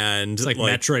 And it's like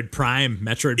Metroid Prime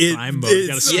mode. You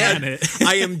gotta scan it.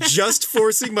 I am just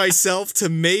forcing myself to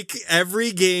make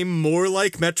every game more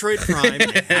like Metroid Prime.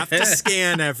 I have to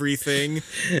scan everything.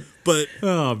 But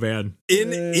oh man,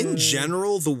 in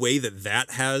general, the way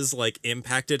that has like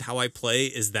impacted how I play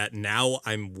is that now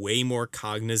I'm way more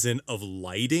cognizant of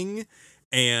lighting,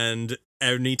 and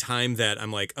anytime that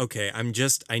I'm like, okay,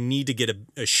 I need to get a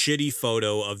shitty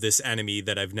photo of this enemy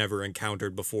that I've never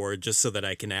encountered before, just so that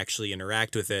I can actually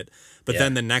interact with it. But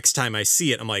then the next time I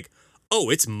see it, I'm like, oh,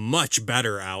 it's much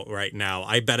better out right now.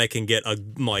 I bet I can get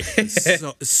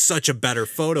such a better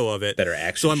photo of it. Better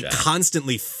action So I'm shot.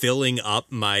 constantly filling up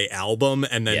my album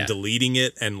and then deleting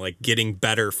it and like getting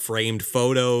better framed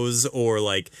photos, or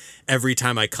like every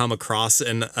time I come across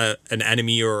an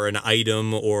enemy or an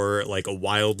item or like a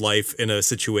wildlife in a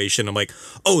situation, I'm like,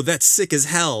 oh, that's sick as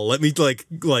hell. Let me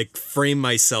like frame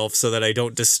myself so that I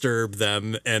don't disturb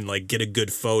them and like get a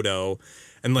good photo.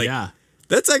 And like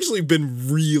that's actually been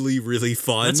really, really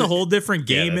fun. That's a whole different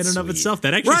game in and of itself.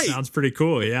 That actually sounds pretty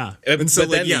cool. Yeah. And so,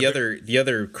 but then the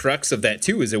other crux of that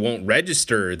too is it won't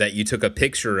register that you took a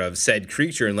picture of said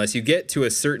creature unless you get to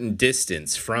a certain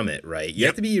distance from it, right? You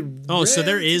have to be. So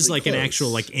there is like an actual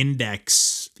like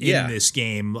index in this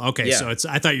game. Okay, so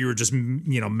I thought you were just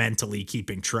mentally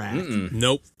keeping track.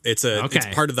 Nope. It's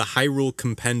part of the Hyrule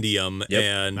Compendium,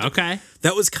 and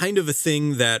that was kind of a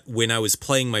thing that when I was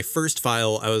playing my first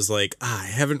file, I was like, I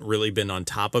haven't really been on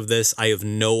top of this. I have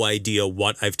no idea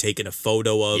what I've taken a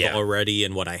photo of already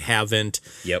and what I haven't.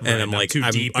 Yep. And I'm like, too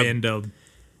deep into.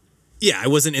 Yeah, I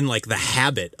wasn't in like the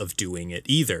habit of doing it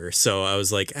either. So I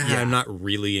was like, I'm not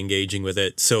really engaging with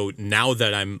it. So now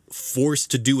that I'm forced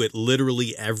to do it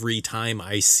literally every time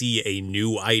I see a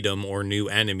new item or new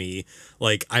enemy,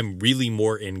 like I'm really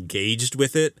more engaged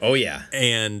with it. Oh, yeah.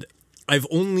 And I've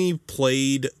only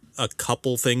played a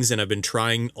couple things, and I've been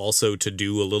trying also to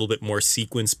do a little bit more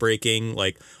sequence breaking.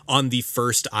 Like on the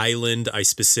first island, I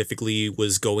specifically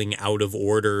was going out of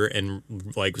order and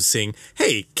like was saying,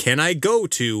 hey, can I go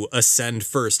to Ascend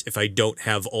first if I don't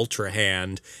have Ultra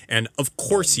Hand? And of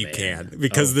course you can,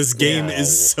 because this game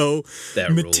is so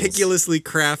meticulously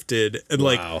crafted. And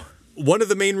like one of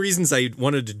the main reasons I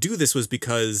wanted to do this was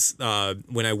because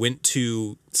when I went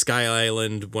to Sky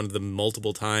Island one of the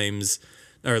multiple times,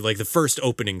 or like the first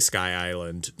opening Sky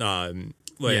Island,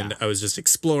 when I was just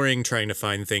exploring, trying to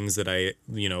find things that I,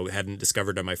 hadn't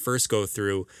discovered on my first go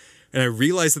through. And I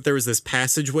realized that there was this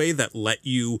passageway that let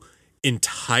you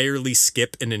entirely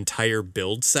skip an entire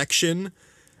build section.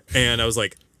 And I was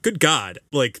like, good God,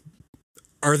 like,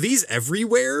 are these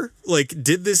everywhere? Like,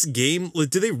 did this game,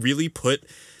 did they really put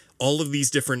all of these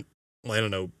different,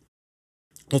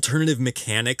 alternative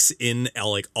mechanics in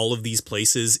like all of these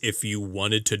places if you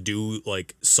wanted to do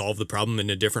like solve the problem in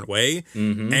a different way?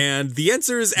 And the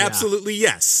answer is absolutely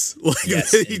yes. Like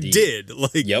they did.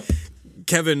 Like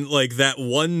Kevin, like that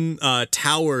one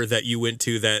tower that you went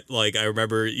to that like I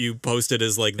remember you posted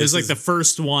as like this is like the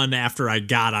first one after I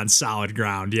got on solid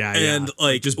ground. And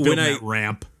like just building that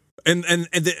ramp. And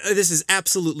this is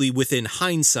absolutely within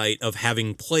hindsight of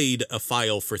having played a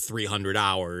file for 300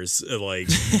 hours, like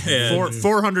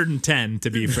 410 to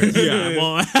be fair.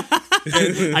 Well,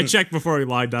 I checked before we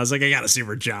logged on. I was like, I gotta see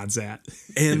where John's at.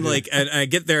 And like, and I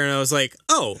get there and I was like,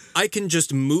 oh, I can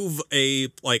just move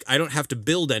I don't have to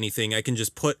build anything. I can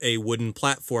just put a wooden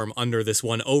platform under this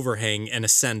one overhang and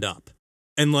ascend up.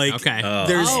 And like,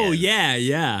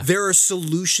 there are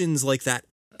solutions like that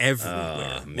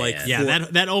everywhere.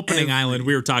 That opening island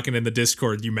we were talking in the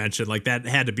Discord, you mentioned like that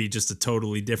had to be just a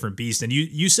totally different beast. And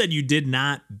you said you did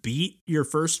not beat your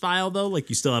first file though, like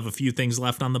you still have a few things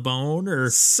left on the bone, or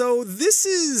so this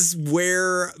is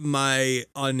where my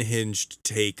unhinged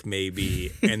take may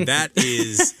be, and that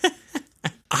is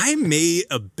I may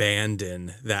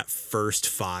abandon that first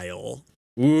file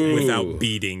without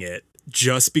beating it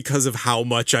just because of how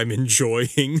much I'm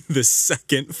enjoying the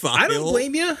second file. I don't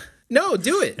blame you. No,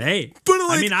 do it. Hey, but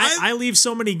like, I leave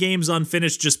so many games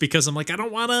unfinished just because I'm like, I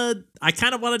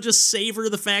kind of want to just savor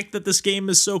the fact that this game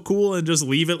is so cool and just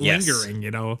leave it lingering,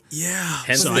 Yeah.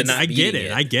 Hence so I get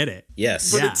it.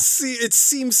 Yes. But it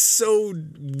seems so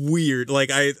weird. Like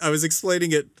I was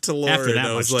explaining it to Laura and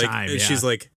I was like, she's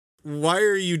like, why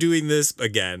are you doing this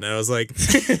again? And I was like,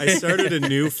 I started a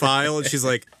new file and she's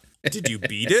like, did you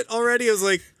beat it already? I was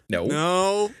like,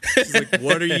 no. She's like,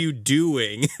 what are you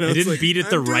doing? I didn't beat it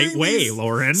the right way,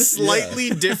 Lauren. Slightly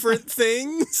different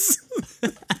things.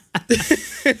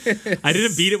 I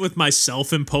didn't beat it with my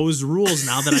self-imposed rules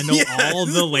now that I know all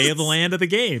the lay of the land of the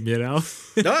game, you know?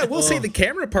 No, I will say the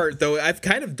camera part, though, I've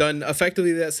kind of done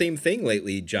effectively that same thing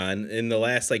lately, John. In the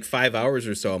last, 5 hours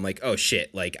or so, I'm like, oh,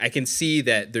 shit. I can see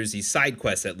that there's these side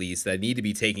quests, at least, that I need to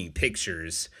be taking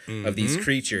pictures of these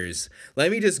creatures.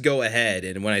 Let me just go ahead,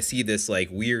 and when I see this,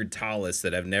 weird Talus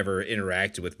that I've never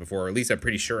interacted with before, or at least I'm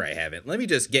pretty sure I haven't, let me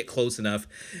just get close enough,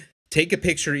 take a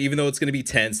picture, even though it's going to be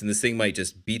tense, and this thing might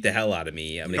just beat the hell out of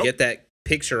me. I'm going to get that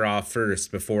picture off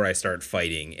first before I start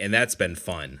fighting, and that's been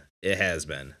fun. It has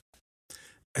been.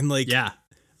 And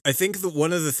I think that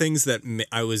one of the things that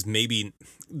I was maybe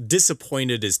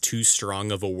disappointed is too strong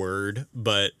of a word,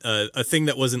 but a thing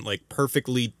that wasn't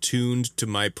perfectly tuned to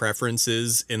my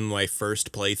preferences in my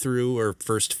first playthrough or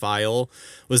first file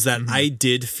was that I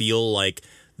did feel like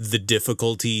the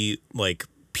difficulty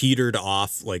petered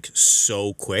off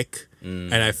so quick.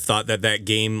 And I thought that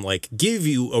game give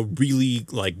you a really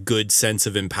good sense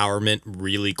of empowerment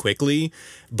really quickly,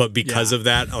 but because of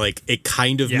that it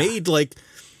kind of made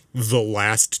the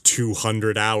last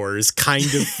 200 hours kind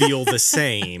of feel the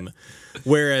same.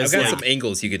 Whereas I've got some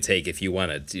angles you could take if you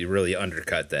wanted to really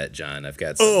undercut that, John. I've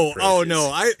got some oh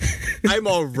no, I'm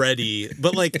already,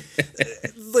 but replaying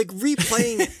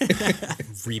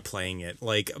it,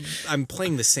 I'm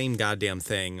playing the same goddamn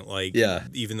thing,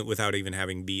 even without even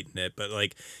having beaten it, but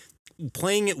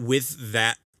playing it with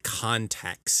that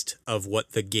context of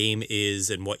what the game is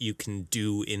and what you can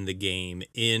do in the game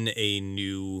in a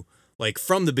new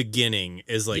from the beginning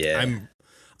is I'm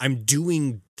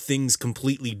doing things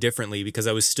completely differently because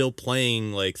I was still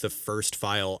playing the first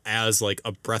file as a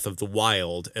Breath of the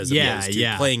Wild as opposed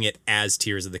to playing it as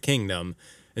Tears of the Kingdom.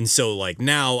 And so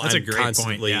now that's I'm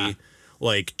constantly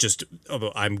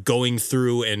I'm going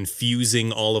through and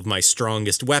fusing all of my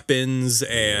strongest weapons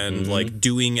and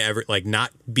doing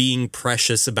not being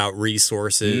precious about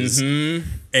resources.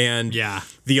 And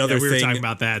the other we thing, were talking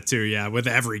about that too. With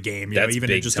every game, even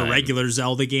in just a regular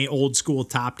Zelda game, old school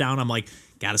top down, I'm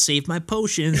gotta save my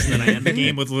potions, and then I end the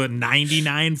game with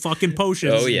 99 fucking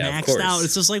potions maxed out.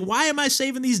 It's just why am I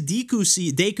saving these Deku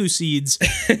seeds?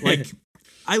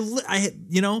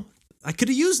 I could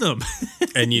have used them.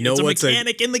 And it's a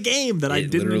mechanic in the game that I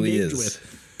didn't engage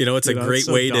with. It's a great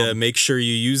way to make sure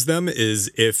you use them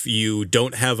is if you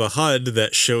don't have a HUD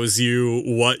that shows you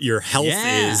what your health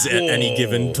is at any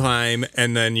given time,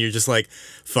 and then you're just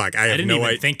fuck, I didn't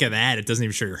even think of that. It doesn't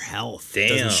even show your health. Damn. It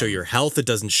doesn't show your health. It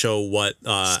doesn't show what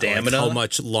stamina, how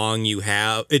much long you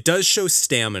have. It does show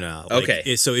stamina.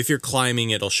 Okay. So if you're climbing,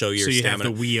 it'll show your stamina.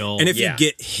 Have the wheel. And if you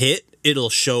get hit,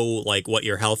 it'll show what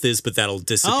your health is, but that'll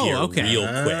disappear real quick.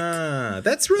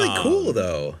 That's really cool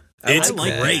though. It's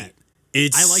great. That.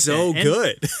 It's so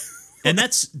good. And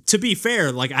that's, to be fair,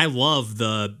 I love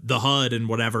the HUD and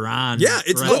whatever on. Yeah,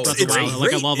 it's great.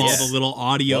 I love all the little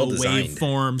audio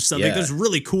waveforms. So that's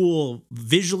really cool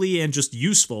visually and just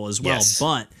useful as well. Yes.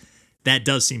 But that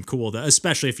does seem cool,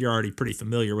 especially if you're already pretty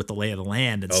familiar with the lay of the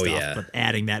land and stuff. Yeah. But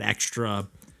adding that extra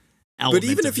element. But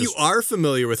even if you are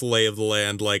familiar with lay of the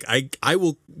land, I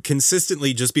will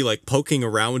consistently just be poking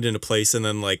around in a place and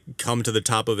then come to the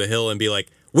top of a hill and be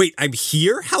wait, I'm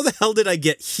here? How the hell did I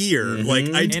get here?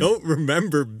 I don't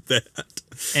remember that.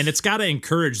 And it's got to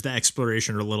encourage the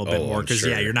exploration a little bit more because,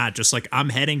 you're not just I'm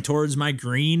heading towards my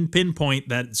green pinpoint.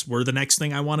 That's where the next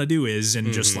thing I want to do is,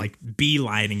 and just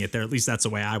beelining it there. At least that's the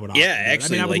way I would.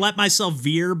 Actually, I would let myself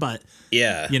veer, but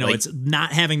it's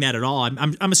not having that at all.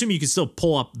 I'm assuming you can still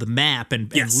pull up the map and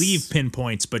leave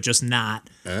pinpoints, but just not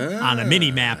on a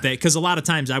mini map. Because a lot of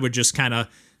times I would just kind of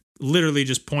literally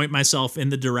just point myself in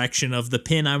the direction of the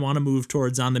pin I want to move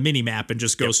towards on the mini map and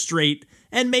just go straight.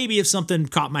 And maybe if something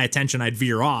caught my attention, I'd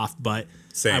veer off, but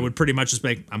I would pretty much just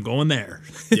be I'm going there.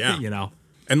 Yeah.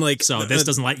 And so this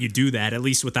doesn't let you do that, at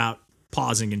least without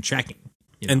pausing and checking.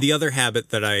 And the other habit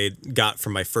that I got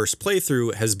from my first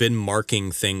playthrough has been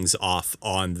marking things off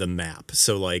on the map.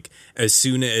 So as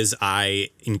soon as I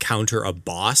encounter a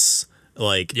boss,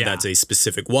 that's a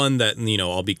specific one that,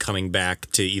 I'll be coming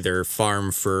back to either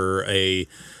farm for a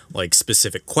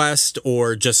specific quest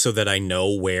or just so that I know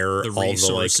where the all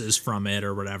resources from it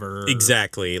or whatever.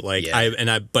 Exactly.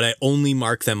 But I only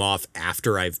mark them off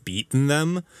after I've beaten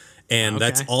them. And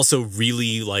that's also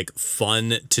really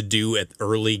fun to do at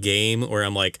early game where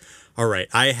I'm all right,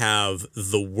 I have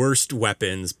the worst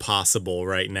weapons possible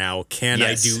right now. Can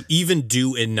I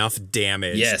do enough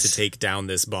damage to take down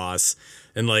this boss?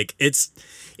 And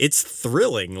it's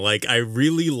thrilling. I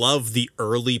really love the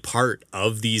early part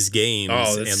of these games.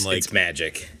 It's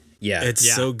magic. Yeah.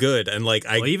 It's so good. And like,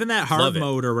 well, even that hard it.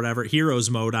 mode or whatever,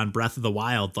 Heroes mode on Breath of the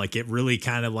Wild, like it really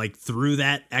kind of like threw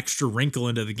that extra wrinkle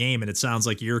into the game. And it sounds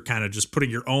like you're kind of just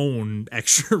putting your own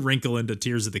extra wrinkle into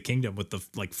Tears of the Kingdom with the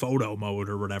like photo mode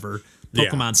or whatever,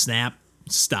 Pokemon Snap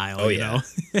style, you know?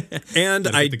 And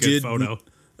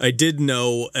I did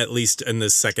know, at least in the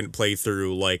second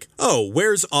playthrough, like, oh,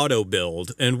 where's auto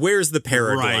build and where's the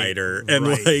paraglider, and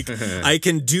like I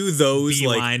can do those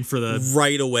Beeline for the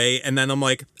right away, and then I'm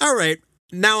like, all right,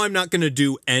 now I'm not gonna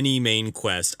do any main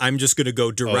quest. I'm just gonna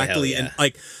go directly and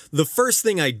like the first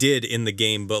thing I did in the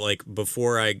game, but like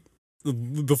before I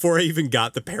even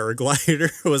got the paraglider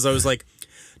was I was like,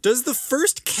 does the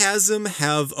first chasm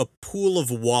have a pool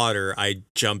of water I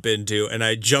jump into? And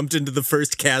I jumped into the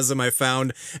first chasm I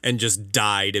found and just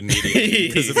died immediately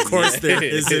because, of course, there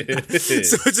isn't.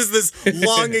 So it's just this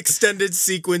long extended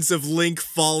sequence of Link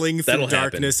falling through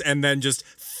darkness and then just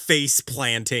face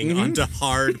planting onto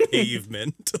hard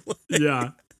pavement.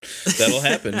 Yeah. That'll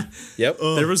happen. Yep.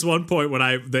 There was one point when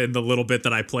in the little bit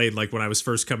that I played, like when I was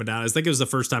first coming down, I think it was the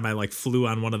first time I like flew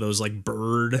on one of those like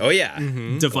bird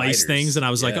device gliders things. And I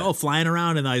was like, oh, flying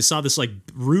around. And I saw this like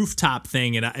rooftop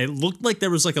thing and it looked like there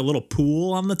was like a little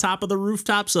pool on the top of the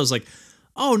rooftop. So I was like,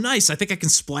 oh, nice. I think I can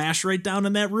splash right down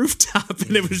in that rooftop.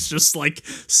 And it was just like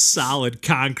solid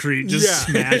concrete just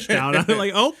smashed down. I'm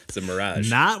like, oh, it's a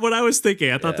mirage. Not what I was thinking.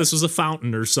 I thought this was a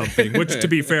fountain or something, which to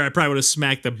be fair, I probably would have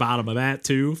smacked the bottom of that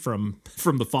too from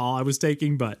the fall I was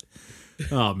taking. But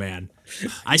oh man,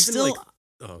 I still. Like,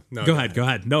 oh no, go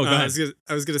ahead. No, go ahead.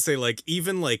 I was gonna say, like,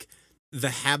 even like the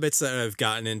habits that I've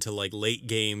gotten into like late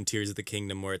game Tears of the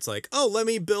Kingdom, where it's like, oh, let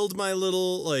me build my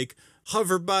little like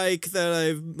hover bike that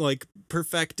I've like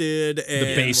perfected and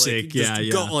the basic, like,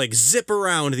 just go like zip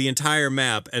around the entire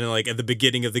map, and like at the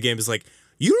beginning of the game is like,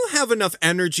 you don't have enough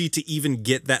energy to even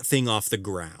get that thing off the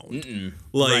ground.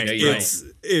 Like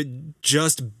it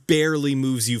just barely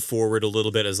moves you forward a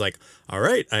little bit. As like, all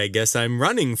right, I guess I'm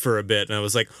running for a bit. And I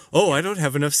was like, oh, I don't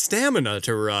have enough stamina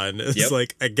to run. It's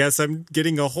like, I guess I'm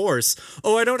getting a horse.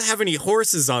 Oh, I don't have any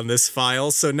horses on this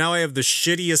file, so now I have the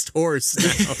shittiest horse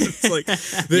now. It's like,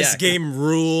 this game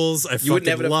rules. I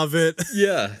fucking love it.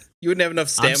 Yeah. You wouldn't have enough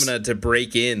stamina to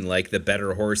break in like the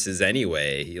better horses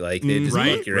anyway. Like they just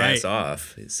fuck your ass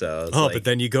off. So but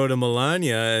then you go to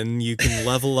Melania and you can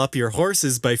level up your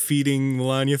horses by feeding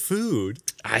Melania food.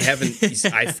 I haven't.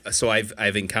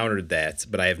 I've encountered that,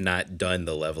 but I have not done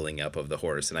the leveling up of the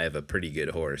horse, and I have a pretty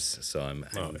good horse. So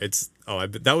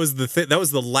that was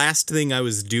the last thing I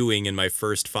was doing in my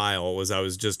first file. I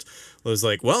was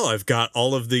like, well, I've got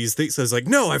all of these things. So I was like,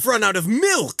 no, I've run out of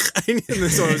milk. And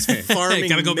so I was farming.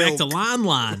 Gotta go back to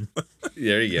Lon.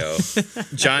 There you go.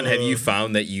 John, have you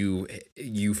found that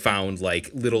you found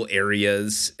like little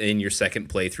areas in your second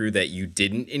playthrough that you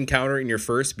didn't encounter in your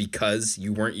first because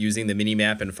you weren't using the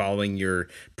minimap and following your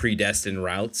predestined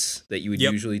routes that you would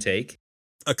usually take?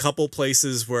 A couple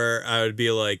places where I would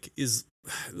be like,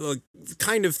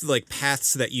 kind of like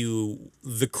paths that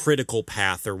the critical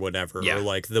path or whatever, or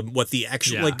like the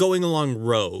actual like going along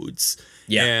roads.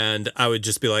 Yeah. And I would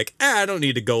just be like, I don't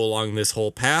need to go along this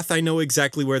whole path. I know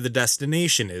exactly where the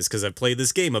destination is because I've played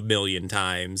this game 1,000,000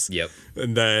 times. Yep.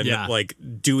 And then like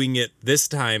doing it this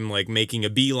time, like making a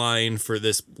beeline for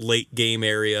this late game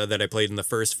area that I played in the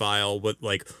first file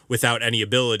without any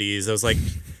abilities. I was like,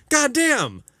 God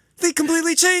damn, they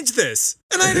completely changed this.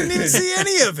 And I didn't even see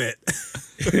any of it.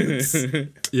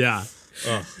 Yeah.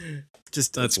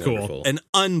 Just that's cool. An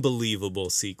unbelievable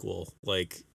sequel.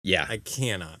 Like, I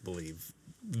cannot believe.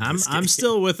 I'm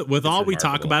still with all we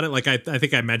talk about it. Like I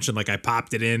think I mentioned, like I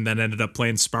popped it in, then ended up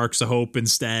playing Sparks of Hope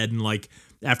instead. And like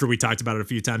after we talked about it a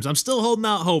few times, I'm still holding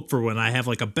out hope for when I have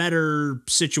like a better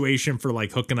situation for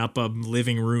like hooking up a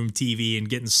living room TV and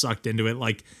getting sucked into it.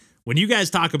 Like when you guys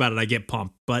talk about it, I get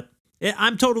pumped, but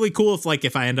I'm totally cool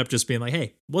if I end up just being like,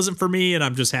 hey, wasn't for me, and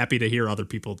I'm just happy to hear other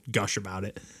people gush about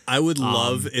it. I would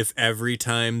love if every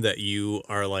time that you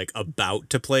are like about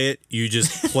to play it, you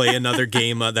just play another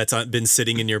game that's been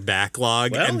sitting in your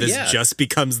backlog, and this just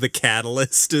becomes the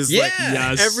catalyst.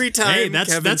 Every time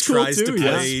Kevin tries to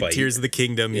play Tears of the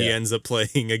Kingdom, he ends up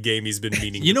playing a game he's been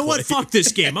meaning to play. You know what? Fuck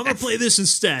this game. I'm going to play this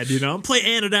instead. I'm play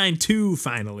Anodyne 2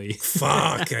 finally.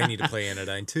 Fuck, I need to play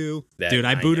Anodyne 2. Dude,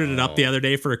 I booted it up the other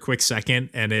day for a quick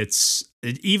second, and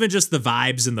even just the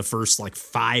vibes in the first like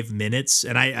 5 minutes,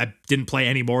 and I didn't play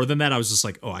any more than that. I was just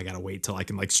like, oh, I gotta wait till I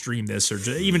can like stream this, or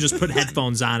even just put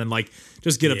headphones on and like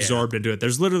just get absorbed into it.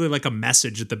 There's literally like a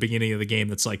message at the beginning of the game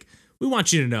that's like, we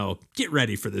want you to know, get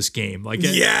ready for this game. Like,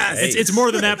 it's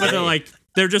more than that, but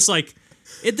they're just like,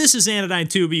 this is Anodyne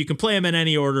 2, but you can play them in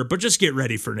any order, but just get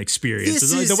ready for an experience. This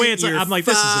it's like, the way it's your like, I'm like,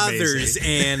 this is father's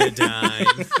Anodyne.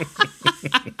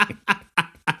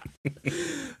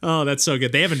 Oh, that's so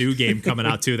good. They have a new game coming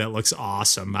out too that looks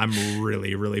awesome. I'm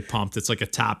really, really pumped. It's like a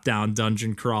top-down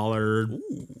dungeon crawler.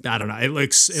 Ooh. I don't know. It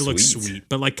looks sweet,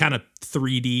 but like kind of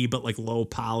 3D, but like low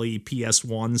poly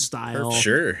PS1 style.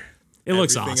 Sure. It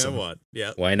looks awesome. I want.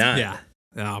 Yeah. Why not? Yeah.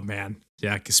 Oh man.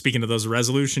 Yeah. 'Cause speaking of those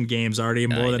resolution games, already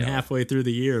more than halfway through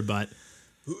the year, but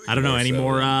I don't know any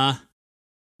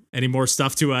more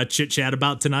stuff to chit chat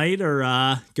about tonight,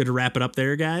 or good to wrap it up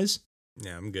there, guys.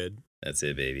 Yeah, I'm good. That's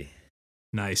it, baby.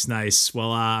 Nice.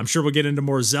 Well, I'm sure we'll get into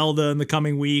more Zelda in the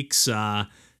coming weeks.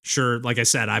 Sure, like I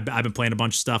said, I've been playing a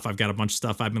bunch of stuff. I've got a bunch of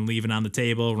stuff I've been leaving on the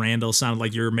table. Randall, sounded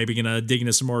like you're maybe going to dig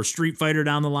into some more Street Fighter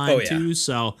down the line too.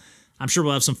 So I'm sure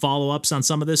we'll have some follow-ups on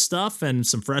some of this stuff and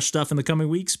some fresh stuff in the coming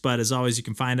weeks. But as always, you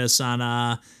can find us on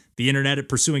the internet at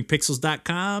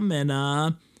pursuingpixels.com.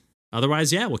 And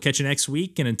otherwise, we'll catch you next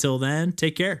week. And until then,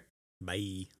 take care.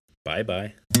 Bye.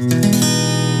 Bye-bye.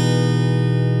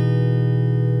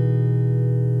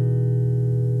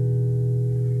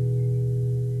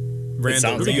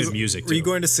 Randall, really good music. Were you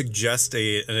going to suggest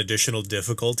an additional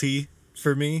difficulty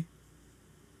for me?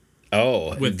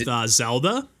 Oh, with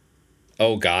Zelda?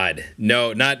 Oh God,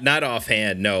 no, not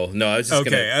offhand. No. I was just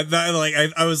okay.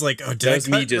 I was like, oh, did I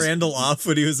cut Randall off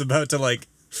when he was about to like?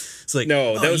 It's like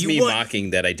no, that was me mocking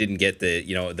that I didn't get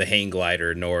the hang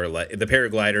glider nor like the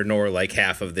paraglider nor like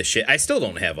half of the shit. I still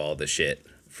don't have all the shit.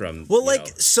 From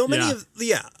so many of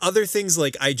other things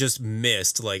like I just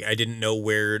missed, like I didn't know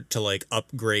where to like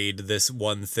upgrade this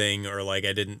one thing, or like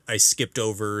I skipped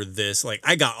over this, like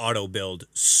I got auto build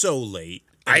so late.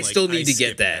 I still need to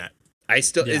get that.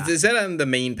 Is that on the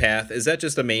main path? Is that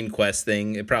just a main quest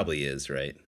thing? It probably is,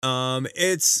 right? Do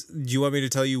you want me to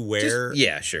tell you where?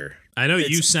 Yeah, sure. I know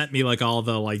you sent me like all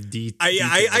the like details.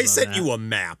 I sent you a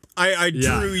map. I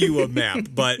drew you a map,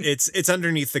 but it's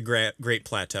underneath the Great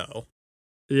Plateau.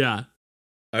 Yeah.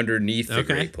 Underneath the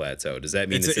Great Plateau. Does that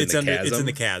mean it's in the chasm? It's in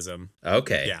the chasm.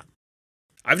 Okay. Yeah.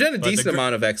 I've done a decent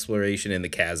amount of exploration in the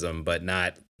chasm, but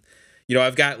not,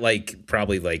 I've got like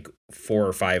probably like 4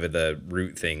 or 5 of the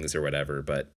root things or whatever,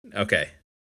 but okay.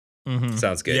 Mm-hmm.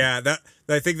 Sounds good. Yeah,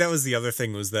 I think that was the other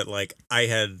thing, was that like I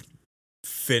had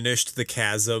finished the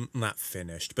chasm, not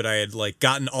finished, but I had like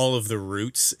gotten all of the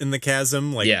roots in the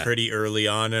chasm like pretty early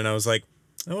on, and I was like,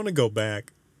 I want to go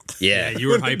back. Yeah, you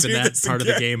were hyping that part of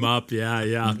the game up.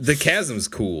 Yeah. The chasm's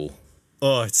cool.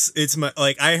 Oh, it's my,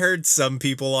 like, I heard some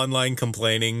people online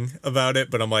complaining about it,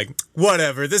 but I'm like,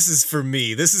 whatever. This is for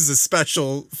me. This is a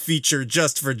special feature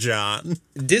just for John.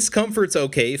 Discomfort's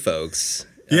okay, folks.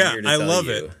 I love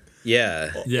it.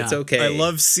 Yeah, it's okay. I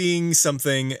love seeing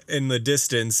something in the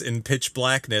distance in pitch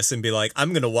blackness and be like,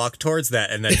 I'm gonna walk towards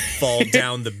that, and then fall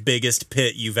down the biggest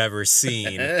pit you've ever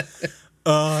seen.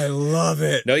 Oh, I love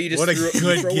it. No, you just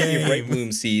throw game. in your bright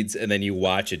bloom seeds, and then you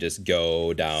watch it just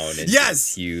go down into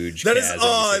this huge that chasm. Is,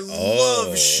 I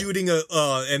love shooting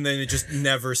and then it just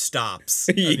never stops.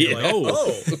 Yeah.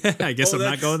 Like, I guess I'm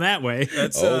not going that way.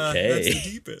 That's okay. That's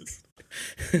the deepest.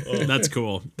 That's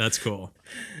cool. That's cool.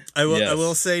 I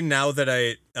will say, now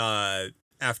that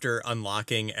after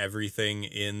unlocking everything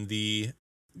in the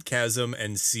chasm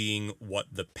and seeing what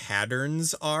the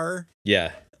patterns are.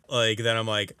 Yeah. Like, then I'm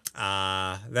like,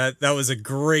 that was a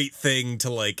great thing to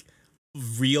like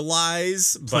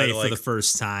realize, play but, like, for the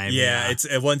first time. Yeah, it's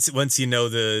once you know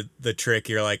the trick,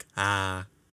 you're like,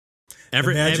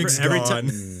 every gone. time.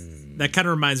 That kind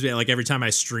of reminds me, like every time I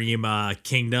stream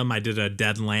Kingdom, I did a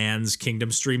Deadlands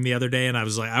Kingdom stream the other day, and I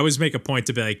was like, I always make a point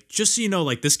to be like, just so you know,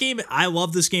 like this game, I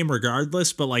love this game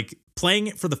regardless, but like playing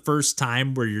it for the first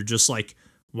time where you're just like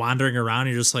wandering around,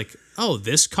 you're just like, oh,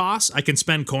 this costs? I can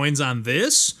spend coins on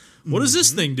this? What does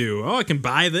this thing do? Oh, I can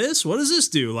buy this? What does this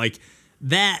do? Like,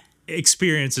 that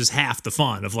experience is half the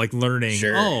fun of like learning,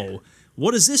 oh,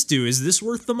 what does this do? Is this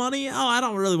worth the money? Oh, I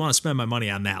don't really want to spend my money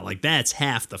on that. Like, that's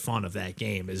half the fun of that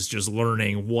game, is just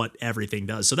learning what everything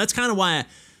does. So that's kind of why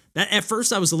at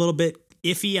first I was a little bit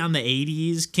iffy on the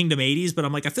 80s, Kingdom 80s, but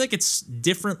I'm like, I feel like it's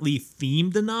differently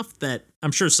themed enough that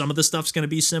I'm sure some of the stuff's going to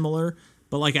be similar.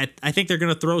 But like, I think they're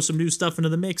going to throw some new stuff into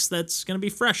the mix that's going to be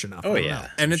fresh enough. Oh, yeah.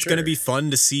 And it's going to be fun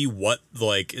to see what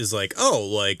like is like, oh,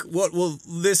 like what will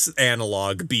this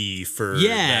analog be for that?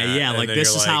 Yeah. Like,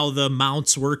 this is how the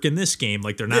mounts work in this game.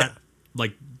 Like, they're not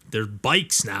like, they're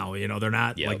bikes now, they're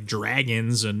not like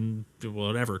dragons and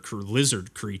whatever,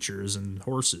 lizard creatures and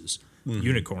horses,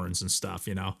 unicorns and stuff,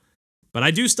 But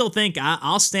I do still think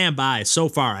I'll stand by. So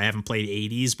far, I haven't played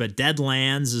 80s, but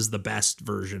Deadlands is the best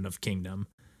version of Kingdom.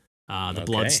 The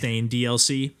Bloodstained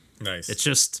DLC. Nice. It's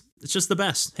just the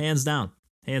best, hands down.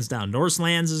 hands down.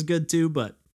 Norselands is good too,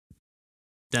 but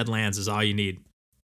Deadlands is all you need.